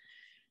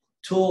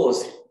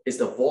 Tools is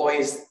the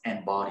voice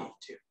and body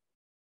too.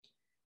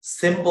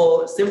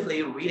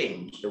 Simply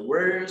reading the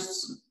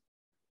words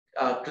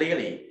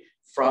clearly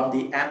from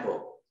the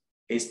envelope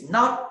is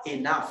not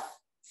enough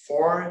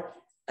for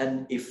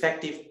an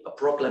effective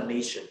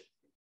proclamation.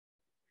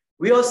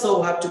 We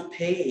also have to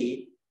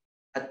pay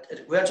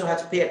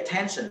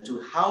attention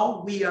to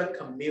how we are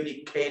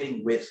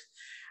communicating with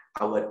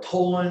our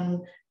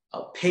tone,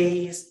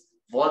 pace,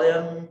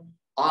 volume,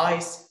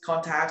 eyes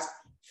contact,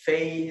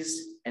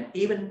 face, and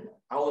even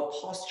our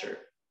posture.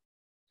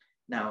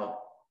 Now,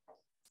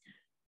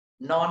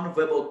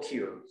 non-verbal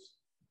cues.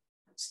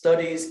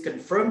 Studies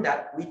confirm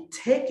that we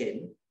take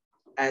in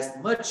as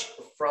much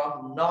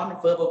from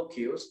non-verbal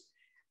cues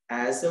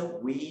as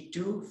we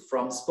do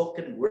from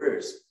spoken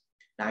words.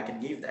 Now I can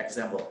give the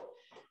example.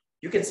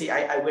 You can see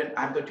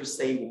I'm going to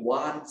say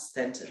one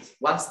sentence,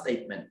 one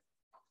statement.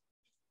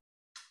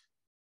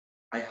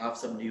 I have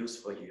some news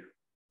for you.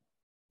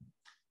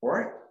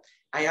 Or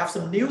I have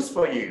some news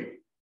for you.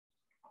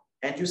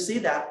 And you see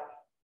that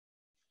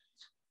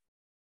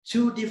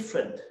two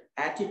different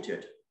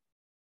attitudes,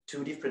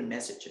 two different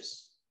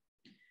messages.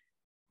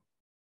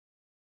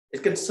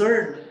 It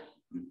concerned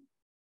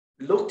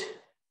looked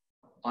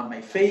on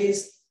my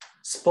face,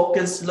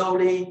 spoken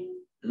slowly,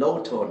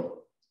 low tone.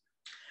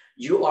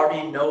 You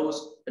already know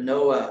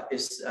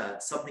it's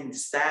something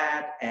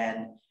sad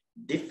and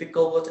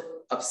difficult,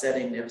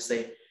 upsetting. They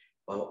say,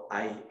 well,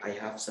 I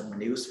have some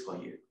news for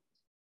you,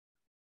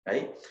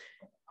 right?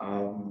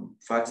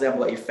 For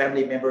example, a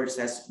family member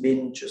has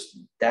been just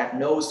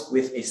diagnosed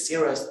with a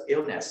serious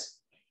illness.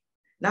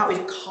 Now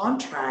it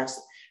contrasts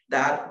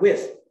that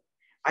with,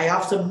 I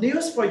have some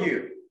news for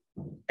you,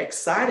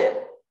 excited,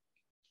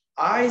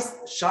 eyes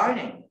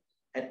shining,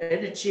 and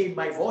energy in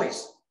my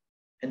voice.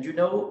 And you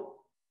know,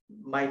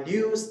 my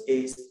news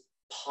is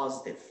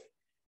positive,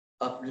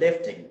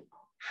 uplifting,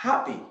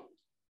 happy.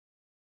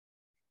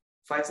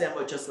 For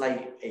example, just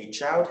like a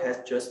child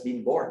has just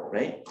been born,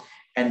 right?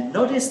 And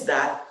notice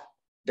that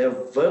the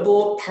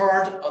verbal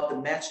part of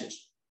the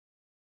message,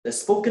 the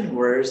spoken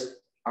words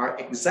are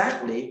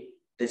exactly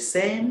the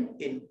same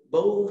in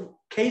both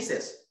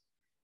cases,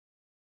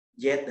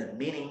 yet the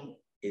meaning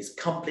is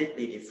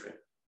completely different.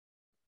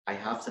 I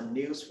have some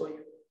news for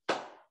you.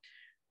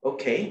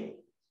 Okay.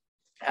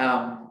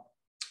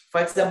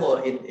 For example,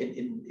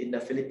 in the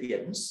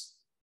Philippines,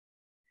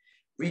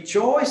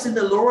 rejoice in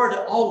the Lord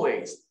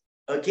always.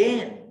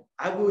 Again,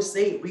 I will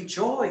say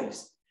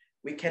rejoice.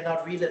 We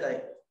cannot read it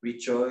like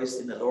rejoice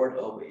in the Lord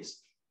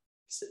always.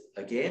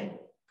 Again,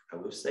 I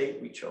will say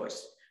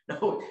rejoice.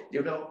 No,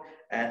 you know,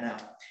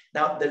 and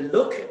now the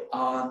look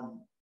on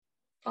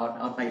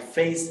my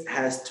face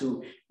has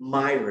to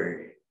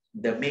mirror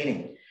the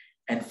meaning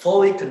and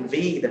fully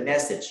convey the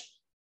message.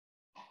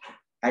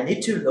 I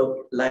need to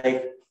look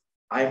like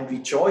I'm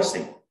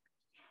rejoicing.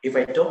 If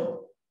I don't,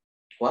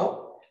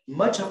 well,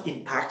 much of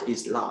impact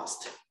is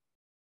lost.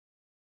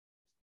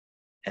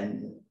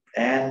 And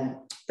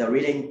the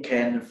reading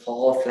can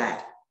fall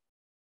flat.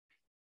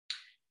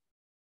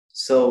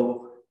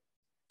 So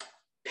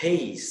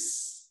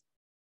pace.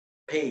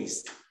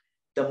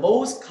 The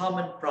most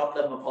common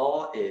problem of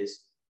all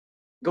is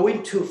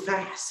going too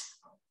fast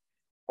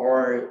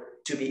or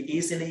to be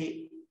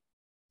easily,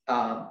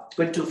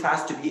 going too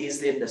fast to be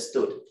easily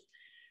understood.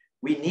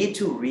 We need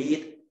to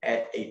read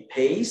at a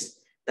pace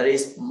that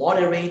is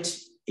moderate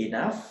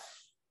enough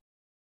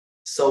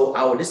so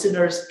our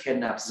listeners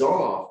can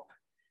absorb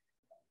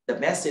the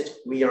message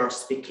we are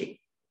speaking.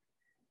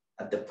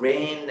 The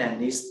brain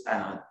needs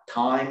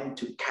time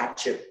to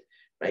catch up,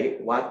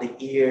 right? What the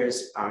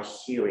ears are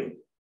hearing.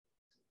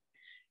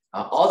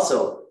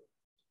 Also,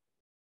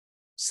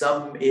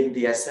 some in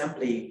the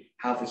assembly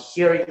have a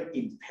hearing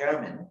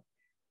impairment,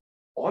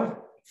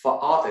 or for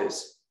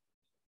others,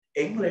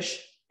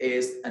 English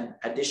is an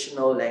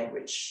additional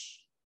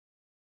language.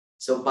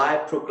 So by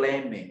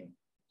proclaiming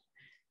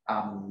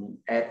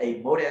at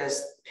a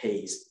modest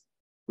pace,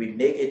 we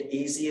make it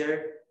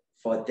easier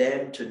for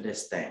them to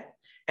understand.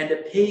 And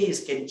the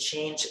pace can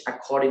change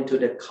according to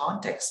the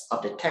context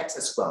of the text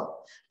as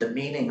well, the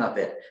meaning of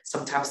it.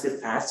 Sometimes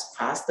it's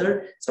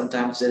faster,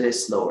 sometimes it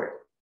is slower.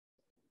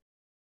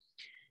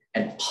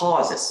 And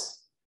pauses.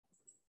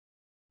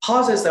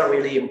 Pauses are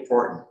really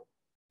important.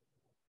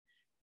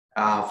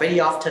 Very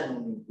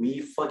often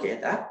we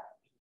forget that.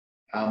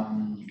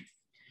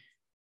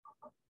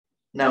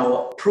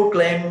 Now,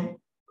 proclaiming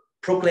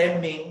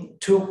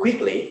too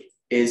quickly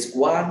is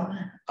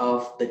one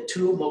of the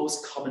two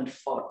most common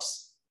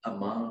faults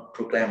among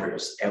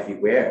proclaimers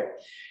everywhere.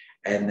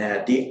 And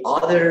the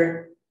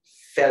other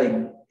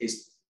failing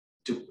is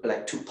to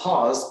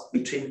pause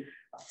between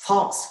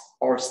thoughts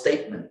or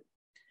statement.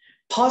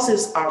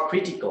 Pauses are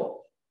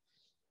critical.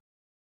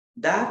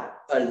 That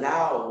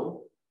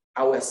allow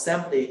our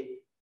assembly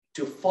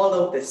to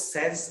follow the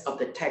sense of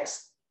the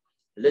text.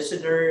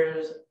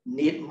 Listeners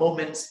need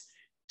moments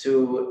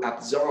to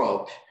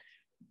absorb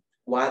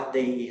what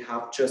they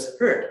have just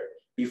heard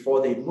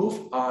before they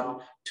move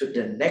on to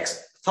the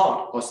next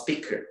thought or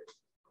speaker.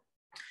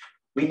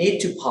 We need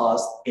to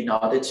pause in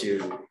order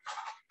to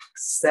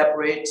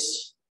separate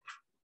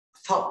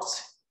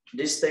thoughts,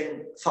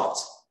 distinct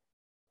thoughts,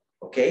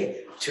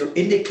 okay, to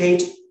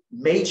indicate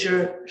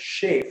major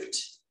shift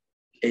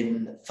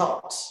in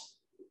thoughts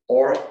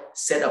or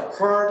set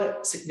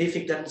apart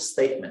significant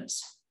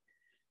statements.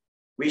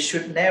 We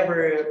should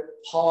never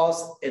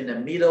pause in the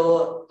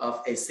middle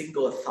of a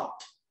single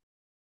thought.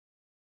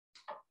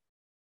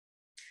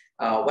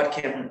 What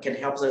can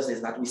help us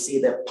is that we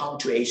see the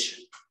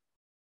punctuation.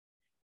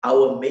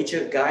 Our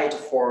major guide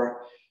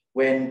for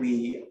when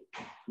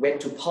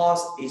to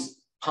pause is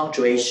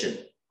punctuation.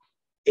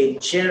 In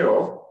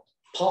general,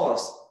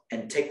 pause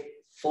and take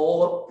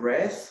full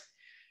breath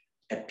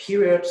at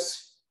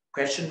periods,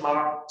 question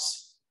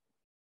marks,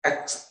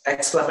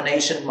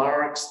 exclamation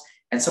marks,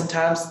 and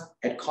sometimes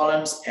at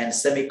colons and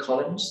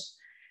semicolons,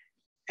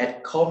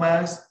 at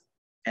commas,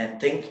 and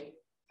think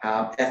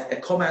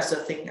at commas,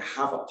 I think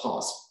have a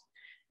pause.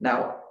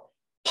 Now,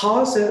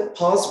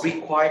 pause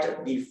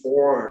required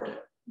before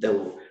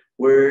the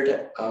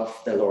word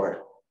of the Lord.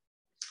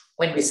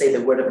 When we say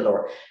the word of the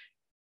Lord,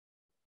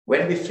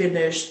 when we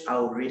finish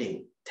our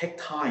reading, take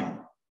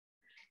time.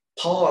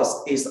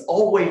 Pause is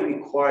always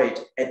required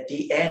at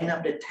the end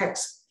of the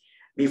text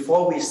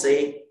before we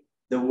say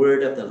the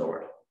word of the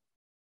Lord.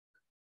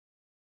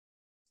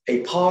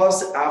 A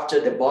pause after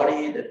the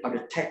body of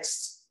the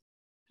text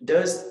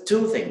does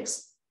two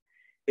things.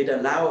 It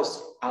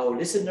allows our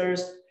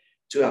listeners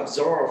to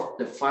absorb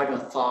the final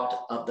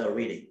thought of the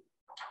reading.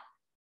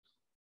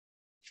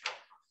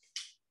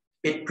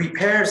 It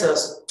prepares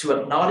us to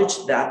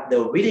acknowledge that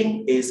the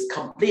reading is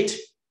complete.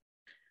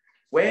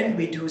 When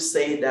we do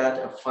say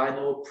that a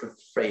final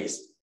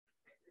phrase,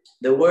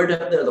 the word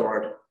of the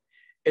Lord,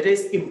 it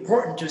is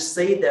important to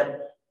say them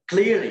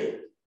clearly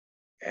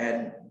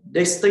and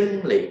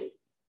distinctly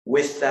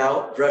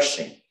without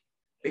rushing,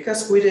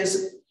 because it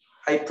is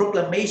a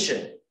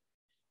proclamation,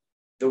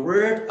 the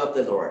word of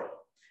the Lord.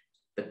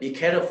 But be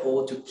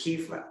careful to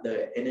keep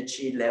the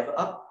energy level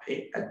up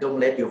and don't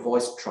let your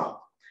voice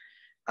drop.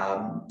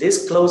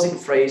 This closing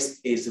phrase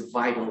is a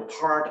vital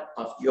part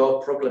of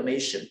your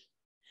proclamation.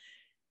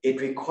 It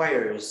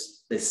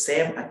requires the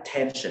same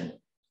attention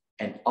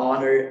and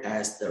honor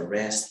as the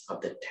rest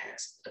of the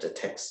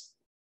text.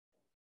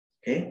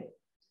 Okay?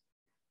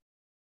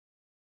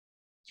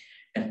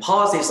 And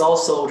pause is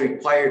also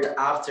required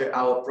after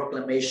our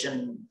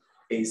proclamation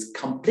is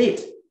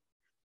complete.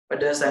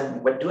 What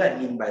do I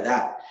mean by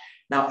that?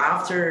 Now,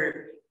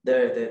 after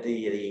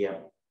the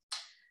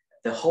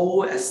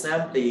whole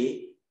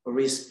assembly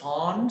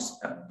responds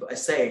by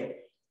saying,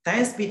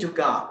 "Thanks be to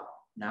God."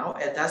 Now,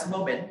 at that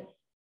moment,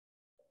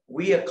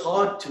 we are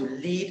called to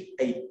lead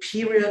a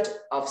period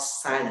of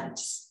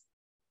silence.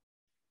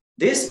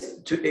 This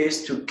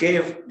is to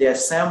give the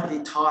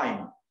assembly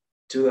time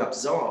to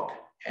absorb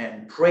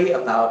and pray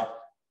about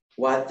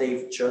what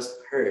they've just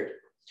heard.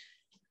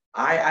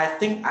 I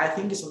think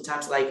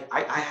sometimes, like,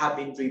 I have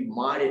been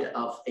reminded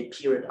of a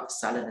period of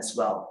silence as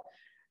well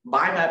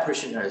by my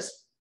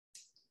parishioners.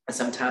 And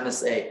sometimes I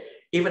say,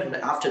 even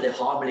after the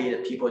homily,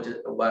 the people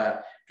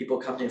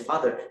come to the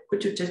Father,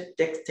 could you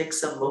take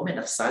some moment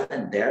of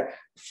silence there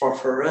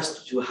for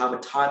us to have a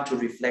time to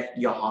reflect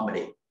your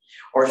homily,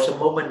 or some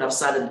moment of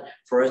silence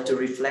for us to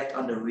reflect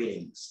on the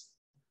readings.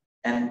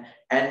 And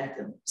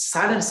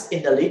silence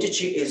in the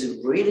liturgy is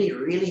really,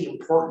 really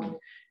important.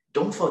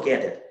 Don't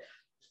forget it.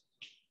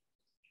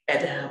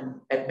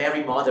 At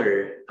Mary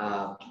Mother,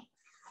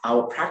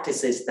 our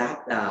practice is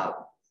that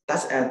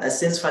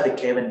since Father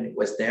Kevin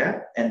was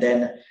there, and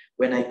then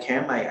when I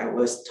came, I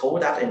was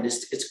told that, and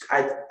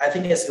I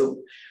think it's a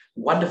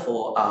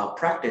wonderful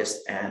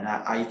practice, and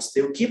I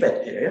still keep it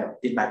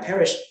in my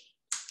parish.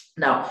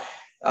 Now,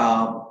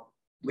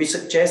 we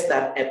suggest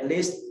that at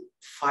least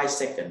 5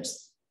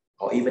 seconds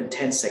or even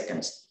 10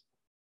 seconds,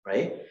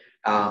 right?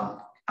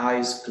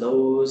 Eyes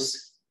closed,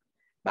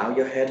 bow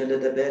your head a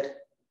little bit,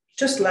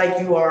 just like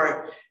you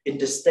are in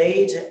the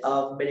state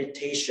of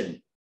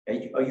meditation,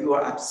 or you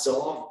are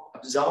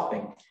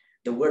absorbing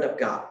the Word of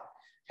God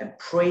and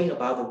praying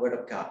about the Word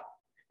of God,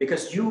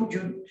 because you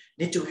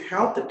need to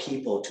help the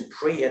people to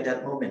pray at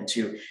that moment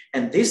too.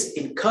 And this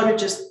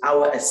encourages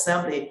our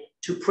assembly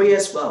to pray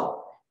as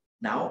well.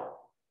 Now,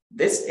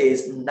 this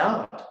is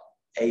not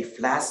a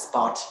flat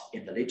spot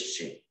in the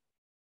liturgy.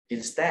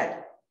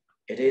 Instead,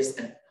 it is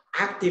an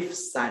active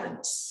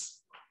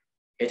silence.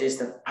 It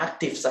is an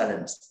active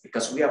silence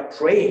because we are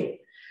praying.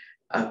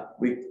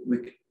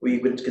 We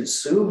will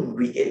consume.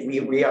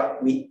 We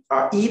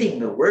are eating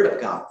the Word of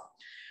God.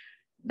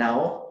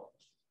 Now,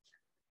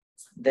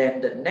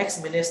 then the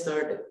next minister,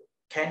 the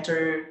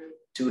cantor,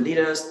 to lead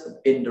us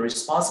in the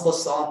responsible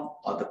psalm,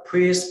 or the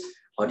priest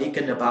or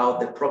deacon about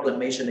the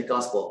proclamation of the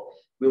gospel,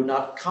 will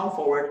not come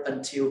forward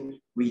until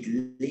we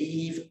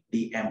leave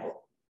the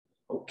amble.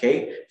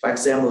 Okay, for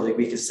example,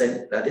 we can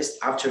say that this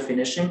after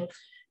finishing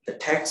the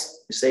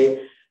text, we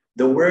say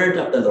the word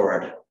of the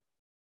Lord,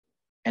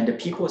 and the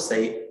people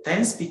say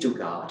thanks be to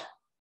God,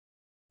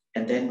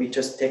 and then we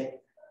just take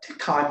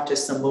time,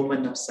 just a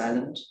moment of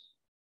silence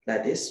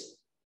like this,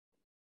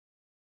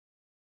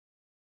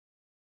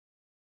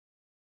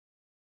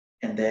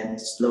 and then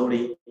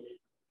slowly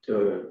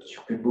to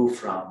remove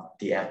from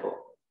the amble.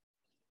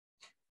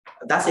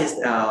 that is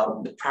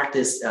the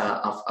practice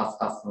of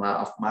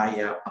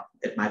my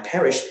at my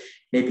parish.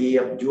 Maybe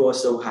you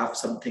also have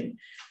something,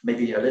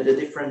 maybe a little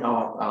different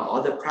or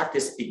other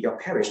practice in your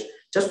parish.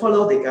 Just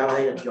follow the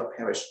guideline of your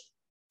parish.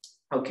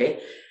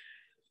 Okay.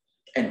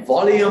 And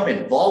volume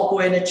and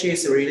vocal energy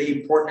is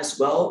really important as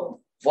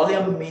well.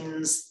 Volume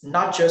means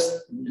not just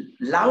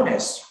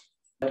loudness,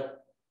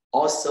 but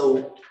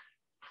also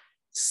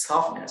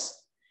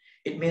softness.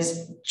 It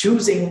means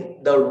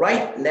choosing the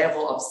right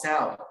level of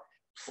sound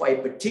for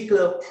a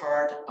particular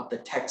part of the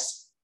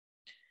text.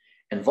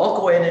 And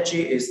vocal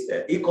energy is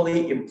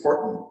equally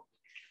important.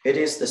 It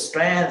is the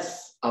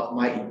strength of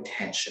my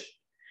intention.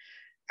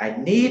 I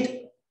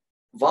need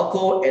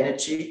vocal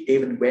energy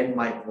even when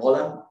my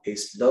volume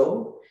is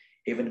low,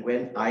 even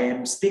when I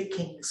am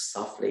speaking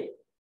softly.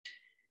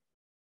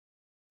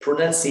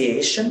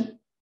 Pronunciation.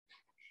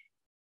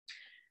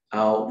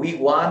 We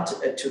want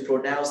to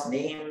pronounce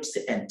names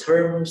and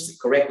terms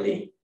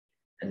correctly.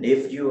 And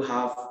if you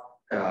have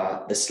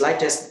the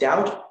slightest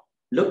doubt,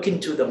 look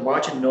into the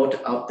margin note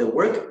of the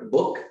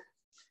workbook.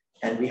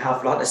 And we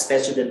have a lot,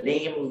 especially the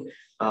name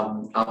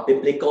of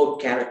biblical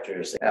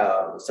characters.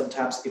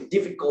 Sometimes it's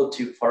difficult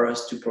for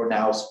us to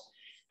pronounce.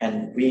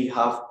 And we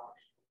have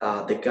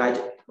the guide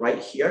right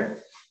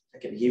here. I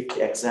can give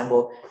the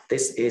example.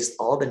 This is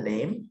all the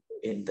name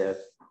in the,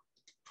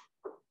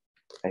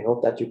 I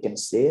hope that you can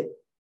see it.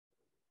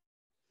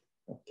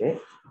 Okay.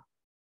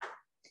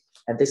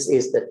 And this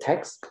is the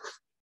text.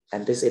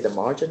 And this is the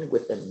margin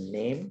with the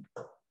name.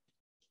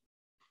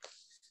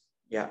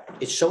 Yeah,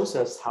 it shows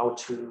us how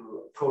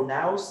to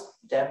pronounce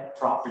them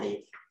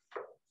properly.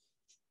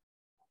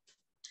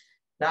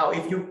 Now,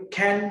 if you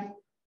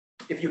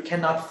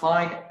cannot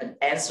find an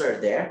answer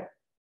there,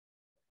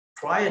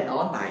 try an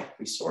online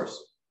resource.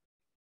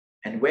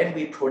 And when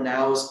we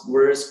pronounce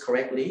words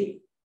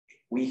correctly,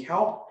 we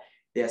help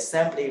the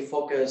assembly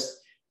focus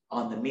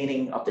on the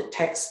meaning of the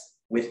text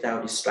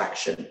without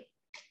distraction.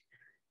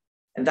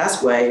 And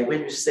that's why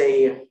when you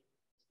say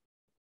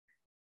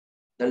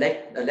the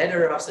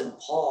letter of St.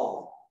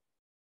 Paul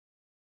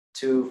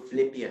to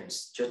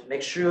Philippians, just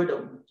make sure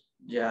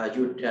that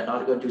you are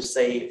not going to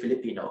say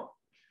Filipino,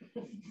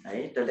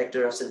 right? The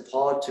letter of St.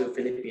 Paul to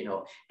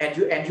Filipino, and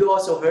you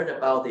also heard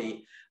about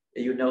the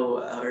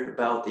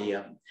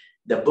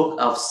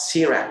book of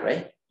Sirach,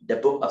 right? The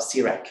book of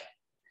Sirach,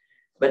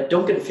 but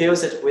don't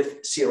confuse it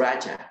with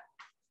Sriracha.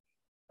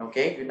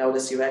 Okay, you know the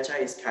Sriracha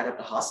is kind of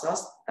the hot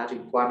sauce. That is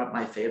one of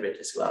my favorite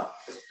as well.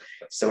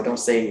 So don't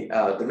say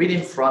the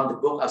reading from the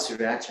book of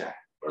Sriracha.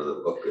 Or the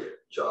book of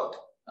Job.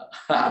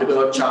 The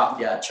book of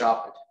Job, yeah,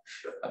 Job,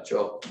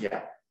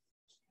 yeah.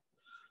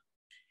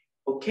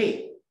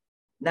 Okay,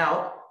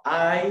 now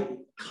eye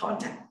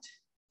contact.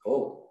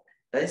 Oh,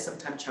 that is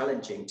sometimes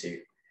challenging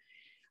too.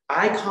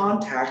 Eye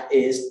contact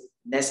is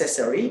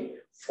necessary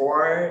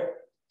for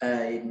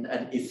an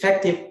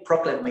effective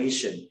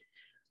proclamation.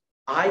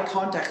 Eye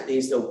contact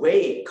is the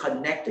way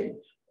connecting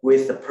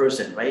with the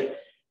person, right?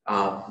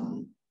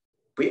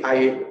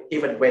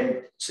 Even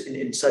when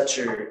in such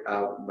a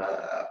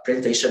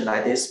presentation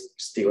like this,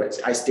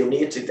 I still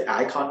need to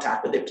eye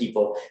contact with the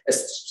people,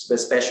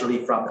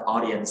 especially from the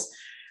audience.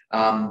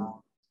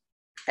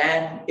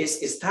 And it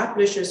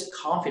establishes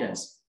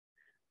confidence.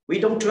 We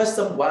don't trust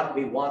someone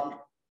who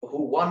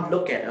won't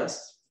look at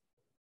us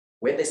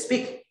when they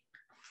speak.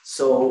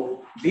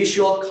 So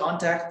visual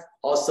contact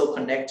also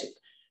connects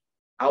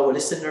our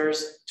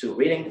listeners to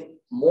reading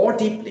more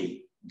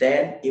deeply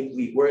than if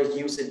we were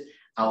using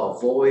our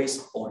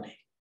voice only.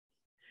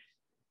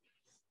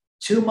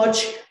 Too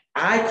much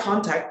eye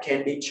contact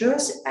can be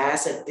just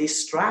as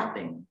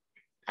distracting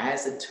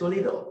as too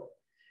little.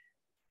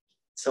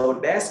 So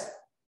best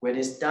when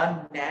it's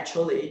done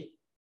naturally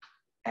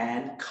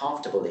and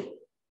comfortably.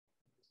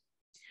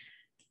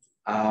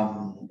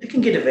 I can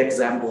give an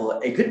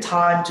example. A good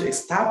time to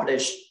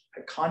establish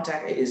a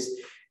contact is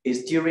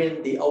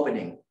during the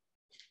opening.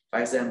 For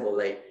example,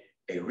 like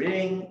a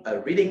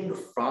reading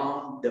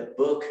from the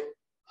book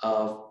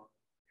of,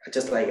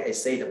 just like I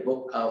say, the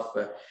book of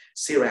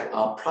Sirach,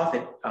 or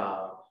prophet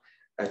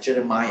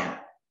Jeremiah,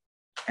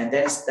 and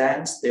then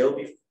stand still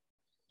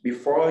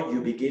before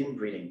you begin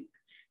reading.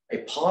 I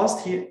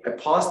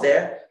pause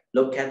there,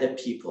 look at the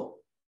people,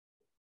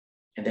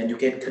 and then you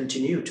can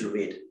continue to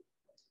read.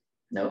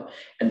 No,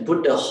 and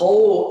put the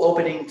whole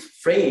opening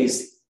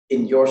phrase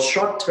in your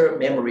short-term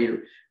memory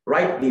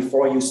right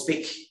before you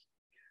speak.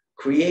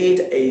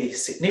 Create a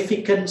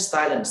significant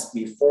silence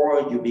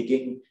before you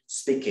begin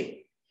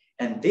speaking.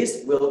 And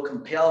this will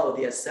compel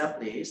the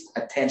assembly's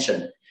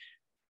attention.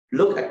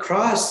 Look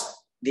across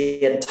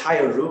the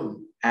entire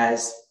room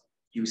as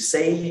you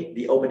say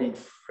the opening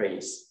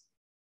phrase.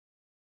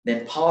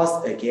 Then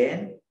pause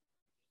again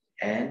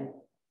and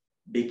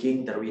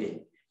begin the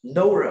reading.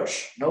 No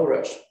rush, no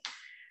rush.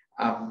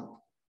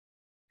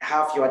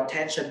 Have your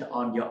attention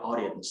on your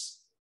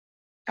audience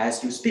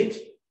as you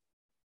speak.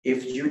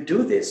 If you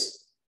do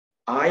this,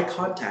 eye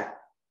contact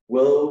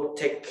will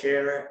take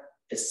care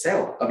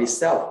of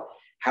itself.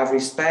 Have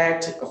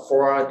respect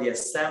for the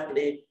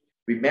assembly,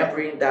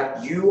 remembering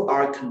that you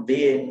are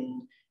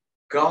conveying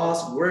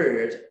God's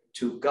word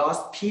to God's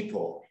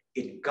people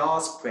in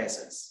God's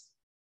presence.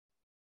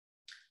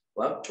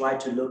 Well, try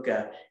to look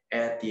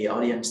at the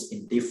audience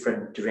in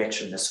different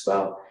direction as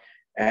well.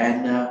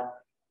 And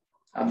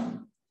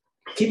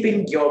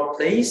keeping your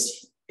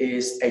place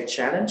is a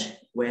challenge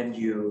when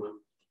you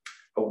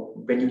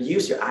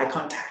use your eye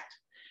contact,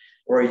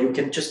 or you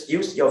can just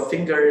use your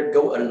finger,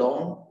 go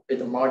along with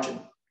the margin,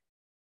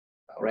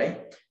 all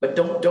right? But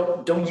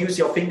don't use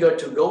your finger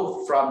to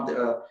go from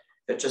the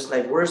just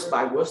like words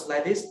by words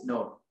like this.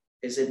 No,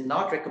 is it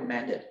not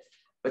recommended?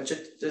 But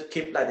just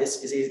keep like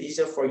this. Is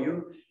easier for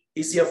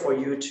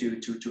you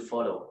to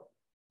follow,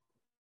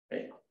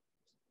 right?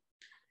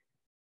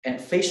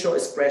 And facial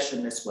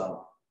expression as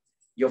well.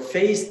 Your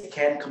face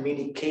can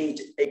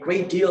communicate a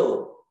great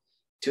deal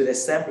to the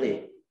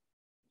assembly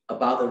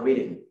about the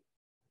reading.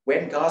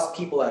 When God's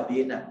people are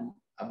being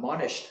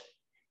admonished,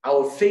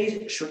 our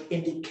face should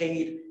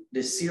indicate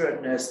the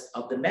seriousness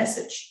of the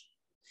message.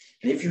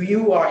 And if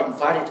you are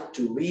invited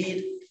to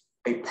read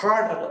a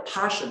part of the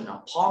Passion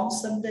on Palm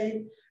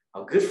Sunday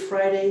or Good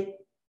Friday,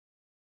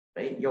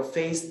 right, your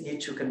face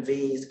needs to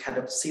convey kind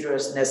of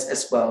seriousness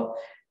as well.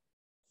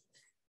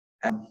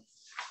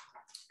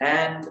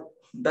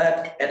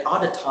 But at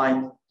other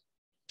time,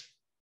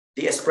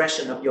 the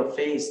expression of your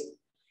face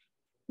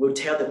will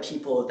tell the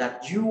people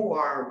that you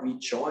are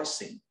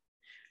rejoicing,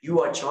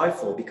 you are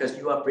joyful because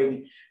you are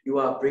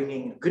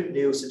bringing good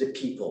news to the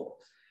people.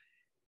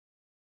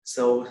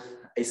 So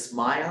a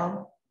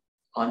smile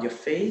on your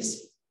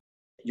face,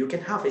 you can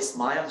have a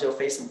smile on your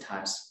face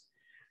sometimes,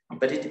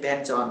 but it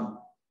depends on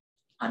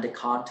the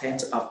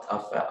content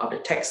of the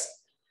text.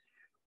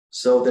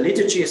 So the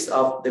liturgy is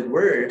of the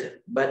word,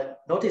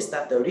 but notice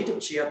that the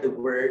liturgy of the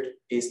word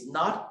is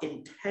not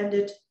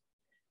intended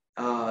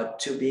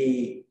to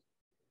be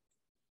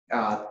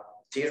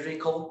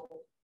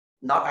theoretical,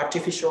 not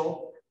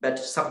artificial, but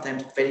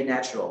sometimes very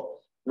natural.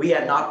 We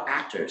are not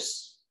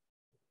actors.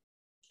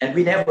 And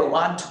we never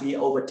want to be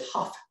over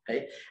top,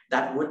 right?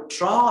 That would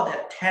draw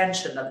the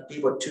attention of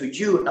people to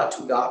you, not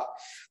to God.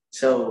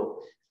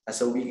 So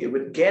we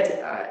would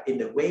get in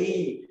the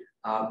way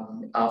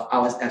of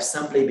our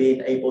assembly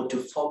being able to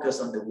focus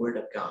on the word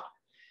of God.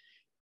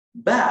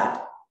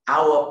 But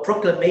our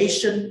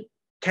proclamation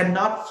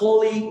cannot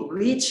fully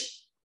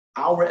reach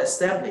our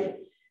assembly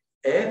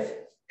if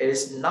it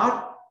is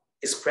not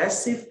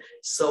expressive.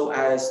 So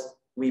as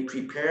we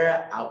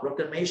prepare our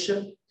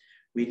proclamation,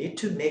 we need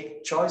to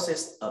make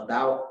choices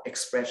about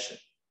expression.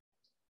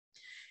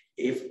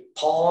 If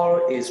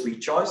Paul is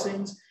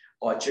rejoicing,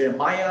 or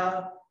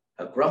Jeremiah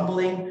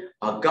grumbling,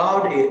 or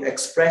God is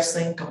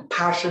expressing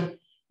compassion,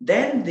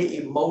 then the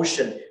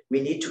emotion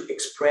we need to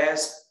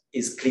express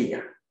is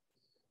clear.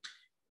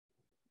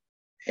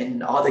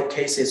 In other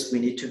cases, we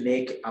need to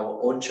make our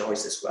own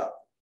choice as well.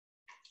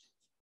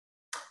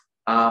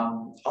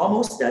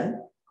 Almost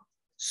done.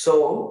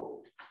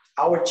 So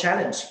our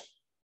challenge,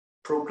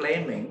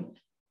 proclaiming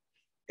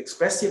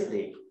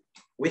expressively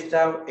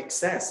without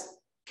excess,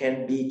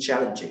 can be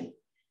challenging.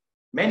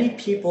 Many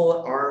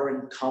people are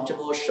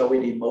uncomfortable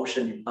showing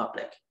emotion in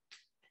public,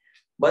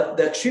 but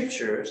the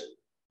scriptures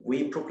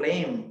we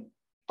proclaim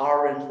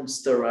aren't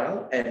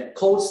sterile and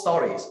cold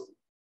stories.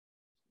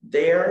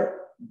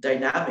 They're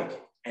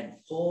dynamic and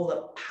full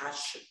of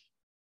passion.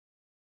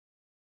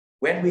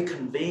 When we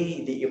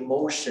convey the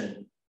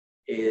emotion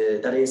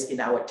that is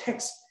in our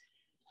text,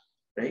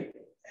 right?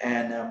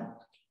 And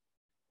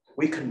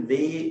we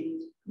convey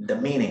the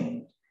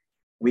meaning,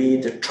 we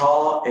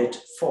draw it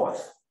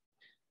forth,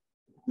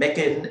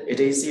 making it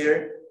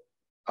easier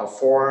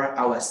for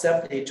our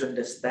assembly to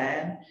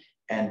understand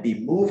and be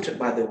moved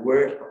by the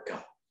word of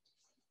God.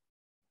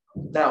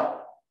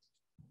 Now,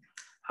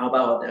 how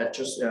about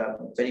just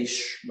very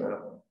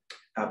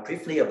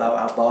briefly about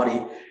our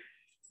body?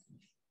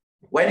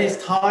 When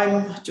it's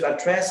time to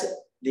address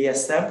the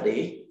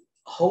assembly,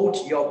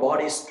 hold your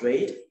body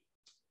straight.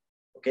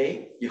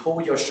 Okay, you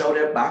hold your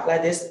shoulder back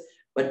like this,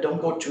 but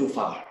don't go too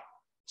far.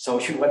 So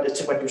you want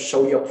to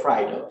show your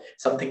pride or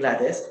something like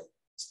this,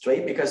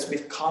 straight, because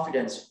with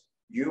confidence,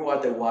 you are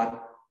the one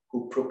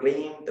who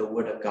proclaim the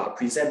word of God,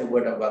 present the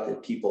word of God to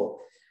people.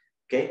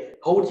 Okay,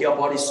 hold your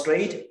body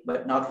straight,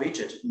 but not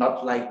rigid,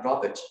 not like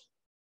Robert.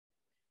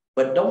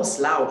 But don't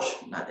slouch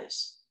like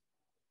this.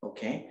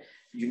 Okay,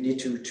 you need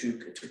to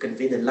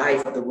convey the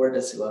life of the word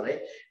as well,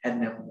 right?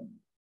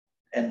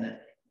 And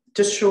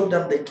just show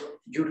them that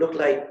you look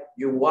like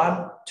you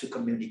want to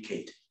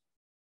communicate.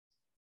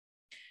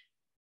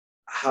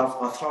 Have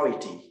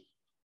authority.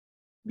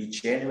 Be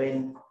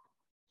genuine.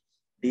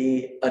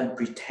 Be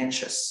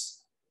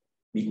unpretentious.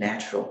 Be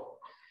natural.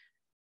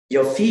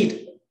 Your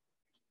feet.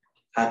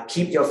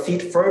 Keep your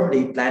feet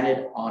firmly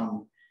planted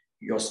on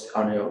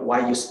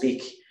while you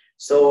speak.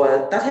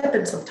 So that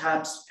happens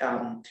sometimes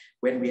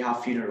when we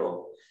have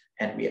funeral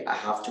and we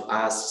have to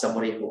ask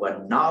somebody who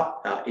are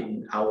not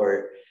in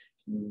our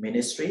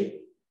ministry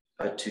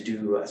to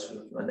do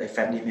a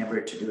family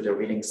member to do the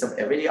reading. So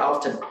really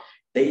often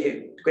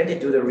when they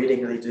do the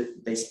reading,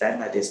 they stand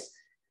like this,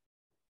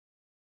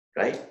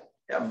 right?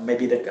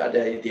 maybe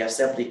the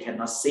assembly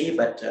cannot see,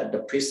 but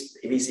the priest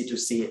is easy to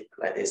see it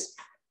like this.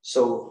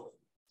 So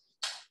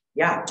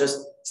yeah,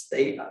 just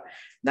stay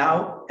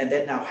now and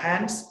then. Now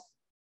hands,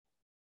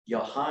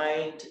 your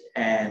hand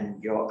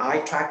and your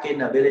eye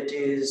tracking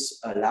abilities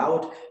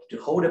allowed to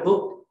hold a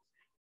book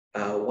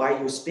while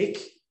you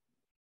speak,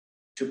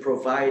 to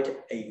provide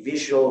a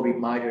visual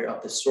reminder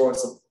of the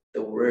source of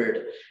the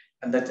word.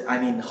 And that, I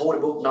mean, hold a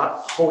book,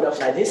 not hold up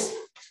like this.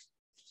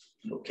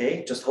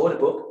 Okay, just hold a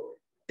book.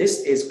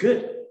 This is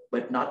good,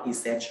 but not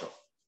essential.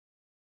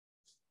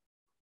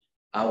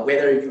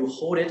 Whether you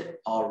hold it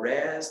or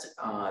rest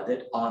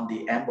it on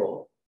the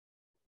elbow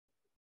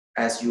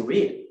as you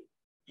read,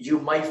 you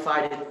might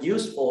find it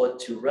useful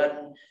to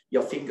run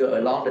your finger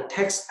along the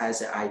text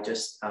as I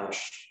just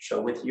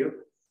showed with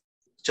you.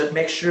 Just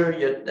make sure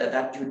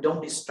that you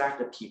don't distract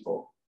the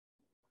people.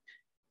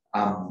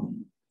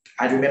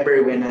 I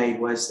remember when I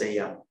was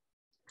a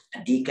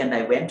deacon,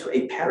 I went to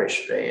a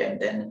parish, right? And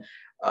then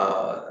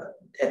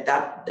at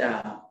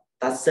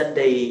that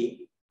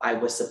Sunday, I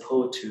was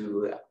supposed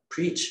to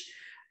preach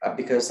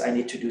because I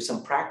need to do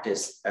some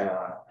practice.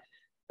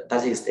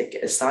 That is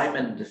the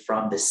assignment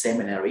from the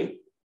seminary.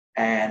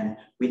 And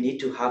we need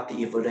to have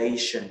the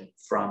evaluation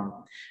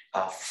from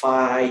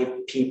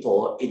 5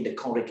 people in the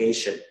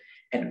congregation.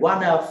 And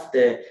one of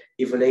the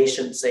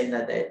evaluations saying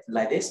that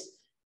like this,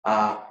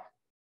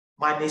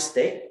 my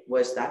mistake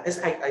was that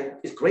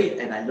it's great,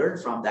 and I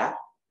learned from that,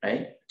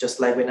 right? Just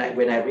like when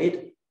I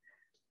read,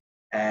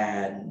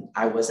 and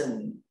I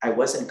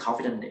wasn't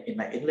confident in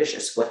my English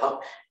as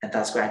well, and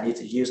that's why I need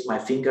to use my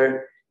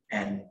finger,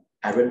 and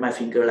I run my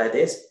finger like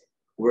this,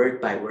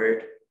 word by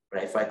word,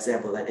 right? For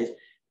example, like this.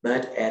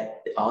 But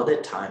at the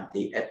other time,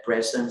 at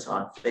presence,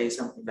 on face,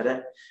 something like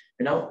that,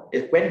 you know,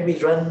 when we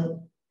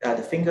run the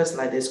fingers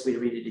like this, we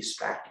really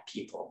distract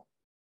people.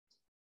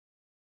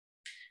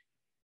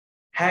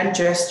 Hand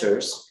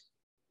gestures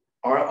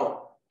are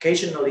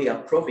occasionally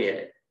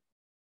appropriate,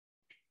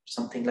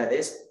 something like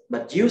this,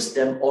 but use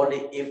them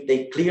only if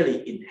they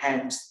clearly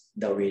enhance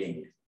the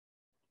reading.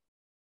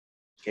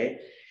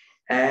 Okay,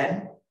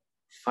 and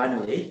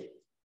finally,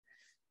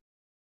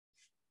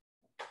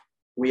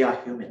 we are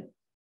human.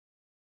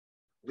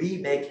 We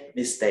make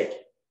mistakes.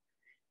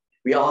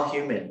 We are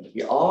human.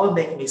 We all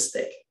make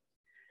mistakes.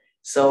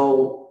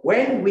 So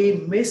when we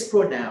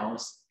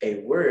mispronounce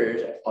a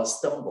word or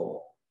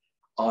stumble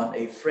on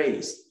a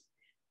phrase,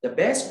 the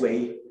best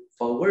way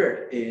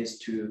forward is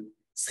to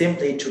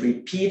simply to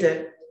repeat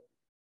it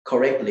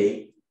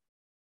correctly.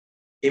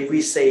 If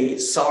we say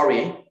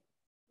sorry,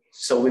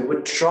 so we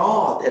would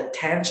draw the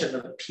attention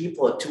of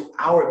people to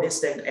our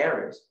mistakes and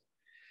errors,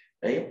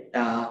 right?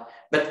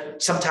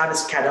 But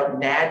sometimes it's kind of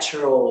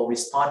natural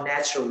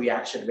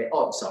reaction where,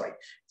 oh, I'm sorry.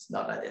 It's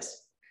not like this.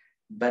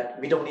 But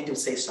we don't need to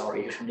say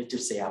sorry. You don't need to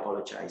say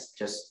apologize.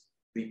 Just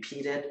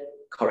repeat it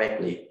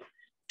correctly.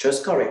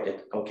 Just correct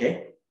it,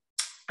 okay?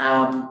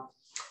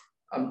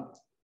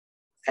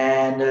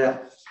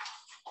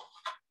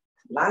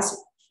 Last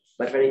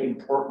but very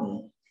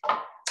important,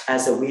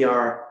 as we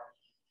are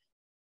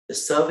the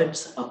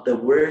servants of the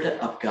Word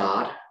of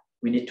God,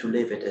 we need to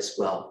live it as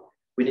well.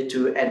 We need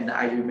to, and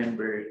I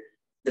remember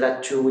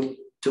that 2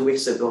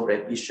 weeks ago,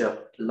 right,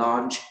 Bishop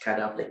launched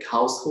kind of like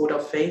household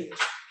of faith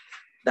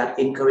that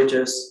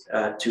encourages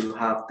to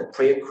have the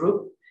prayer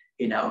group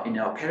in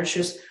our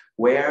parishes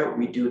where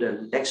we do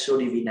the Lecture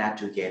Divina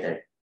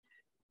together.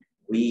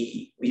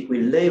 We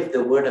live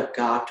the Word of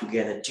God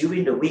together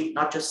during the week,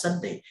 not just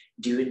Sunday,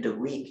 during the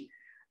week.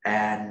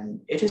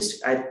 And it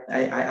is,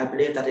 I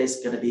believe that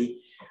is going to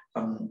be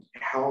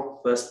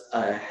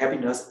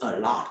helping us a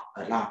lot,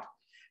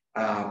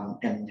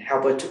 and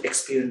help us to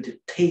experience the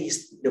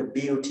taste, the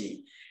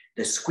beauty,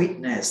 the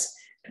sweetness,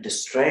 and the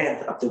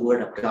strength of the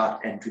Word of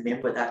God. And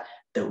remember that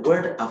the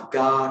Word of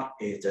God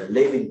is the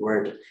living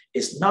Word.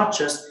 It's not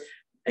just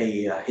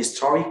a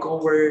historical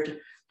word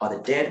or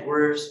the dead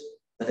words,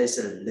 but it's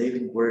a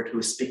living Word who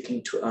is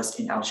speaking to us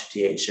in our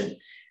situation.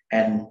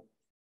 And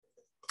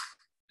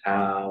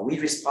we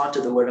respond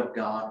to the Word of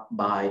God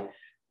by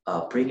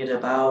bringing it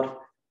about,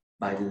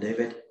 by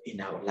living it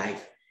in our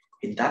life.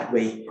 In that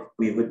way,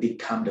 we would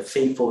become the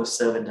faithful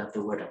servant of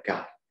the Word of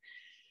God.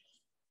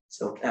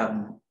 So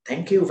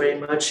thank you very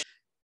much.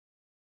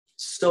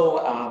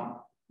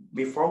 So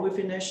before we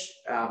finish,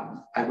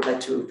 I would like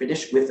to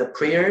finish with a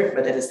prayer,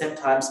 but at the same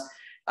time,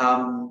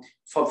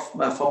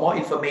 for more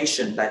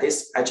information like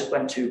this, I just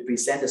want to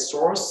present the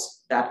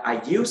source that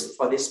I used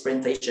for this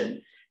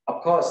presentation.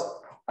 Of course,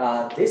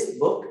 this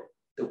book,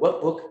 the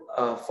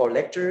workbook for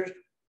lecture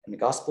and the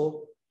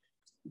gospel,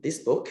 this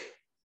book,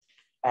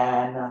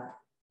 and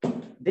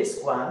this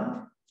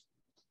one,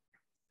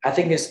 I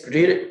think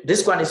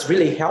this one is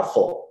really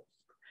helpful.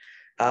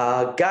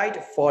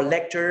 Guide for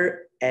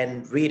lector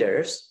and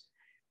readers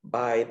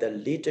by the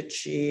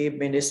Liturgy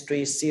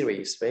Ministry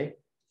series, right?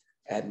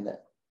 And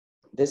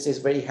this is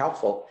very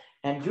helpful.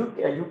 And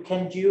you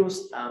can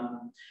use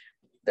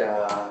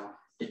the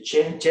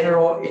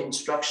general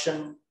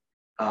instruction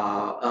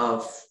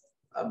of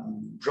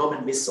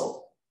Roman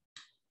Missal.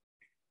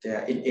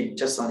 In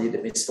just only the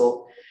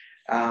Missal.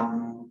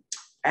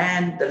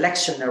 and the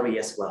lectionary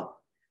as well.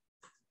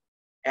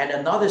 And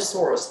another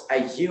source I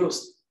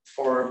used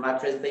for my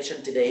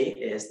presentation today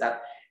is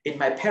that in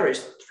my parish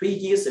 3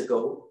 years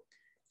ago,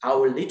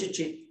 our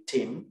liturgy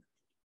team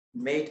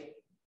made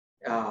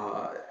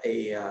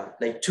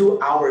like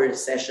 2-hour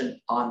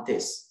session on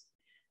this.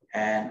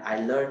 And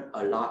I learned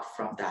a lot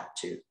from that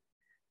too.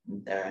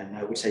 And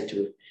I would say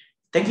to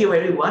thank you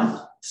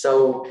everyone.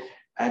 So,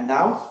 and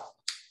now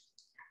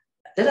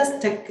let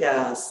us take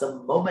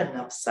some moment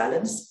of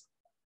silence,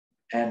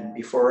 and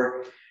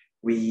before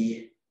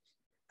we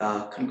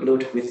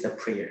conclude with the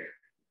prayer.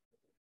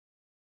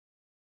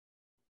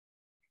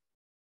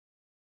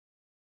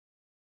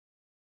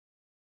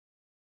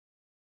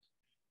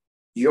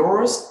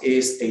 Yours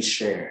is a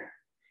share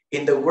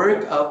in the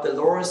work of the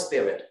Lord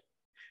Spirit,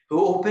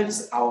 who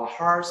opens our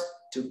hearts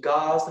to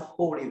God's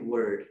holy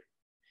word.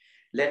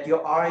 Let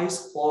your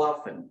eyes fall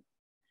often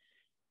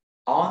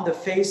on the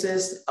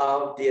faces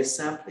of the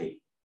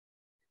assembly.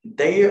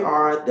 They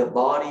are the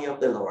body of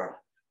the Lord,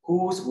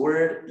 whose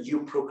word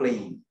you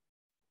proclaim.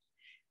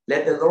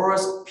 Let the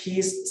Lord's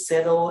peace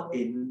settle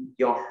in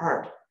your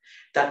heart,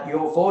 that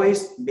your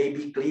voice may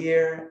be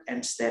clear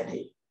and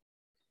steady.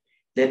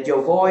 Let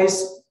your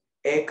voice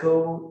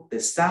echo the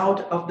sound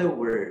of the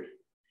word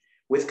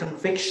with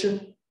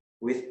conviction,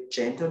 with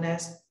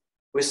gentleness,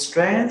 with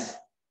strength,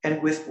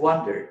 and with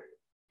wonder.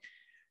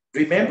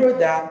 Remember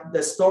that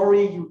the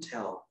story you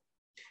tell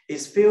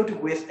is filled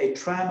with a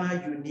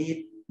drama you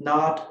need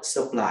not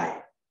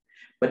supply,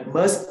 but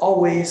must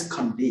always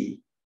convey.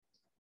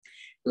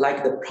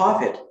 Like the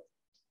prophet,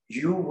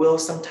 you will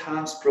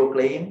sometimes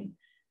proclaim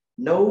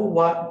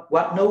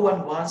what no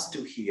one wants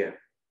to hear.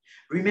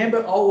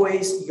 Remember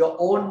always your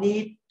own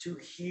need to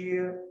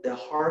hear the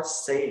heart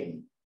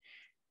saying,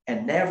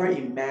 and never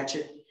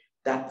imagine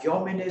that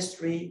your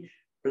ministry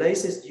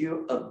places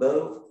you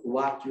above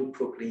what you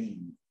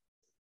proclaim.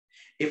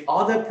 If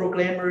other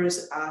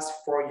proclaimers ask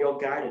for your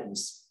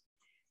guidance,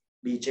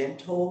 be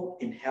gentle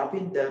in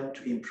helping them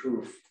to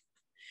improve.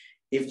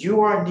 If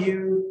you are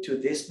new to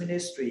this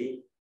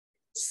ministry,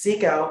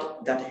 seek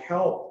out that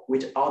help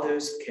which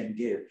others can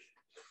give.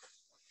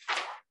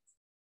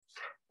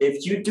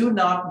 If you do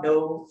not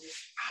know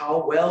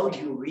how well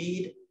you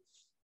read,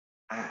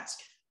 ask.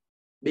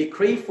 Be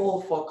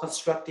grateful for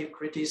constructive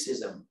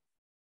criticism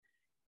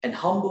and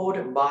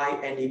humbled by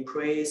any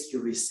praise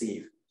you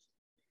receive.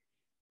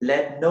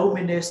 Let no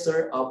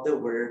minister of the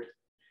word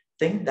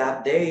think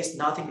that there is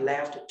nothing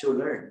left to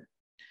learn.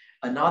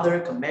 Another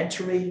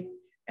commentary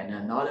and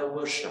another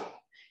workshop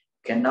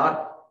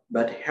cannot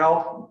but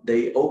help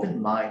the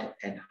open mind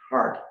and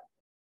heart.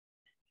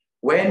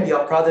 When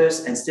your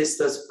brothers and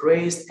sisters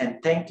praise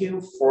and thank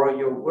you for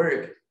your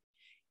work,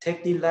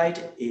 take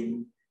delight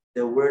in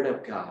the word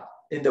of God,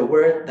 in the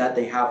word that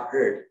they have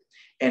heard,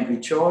 and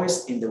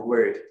rejoice in the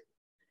work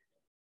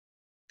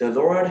the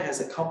Lord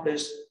has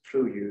accomplished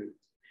through you.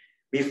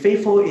 Be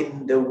faithful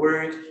in the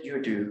work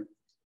you do,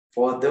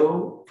 for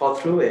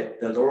through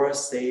it the Lord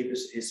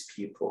saves his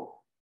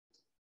people.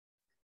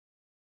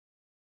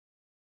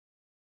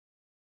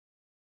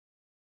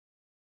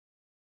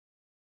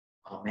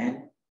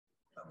 Amen.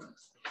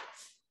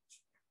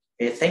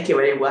 Okay, thank you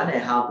everyone,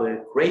 and have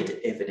a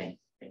great evening.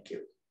 Thank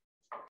you.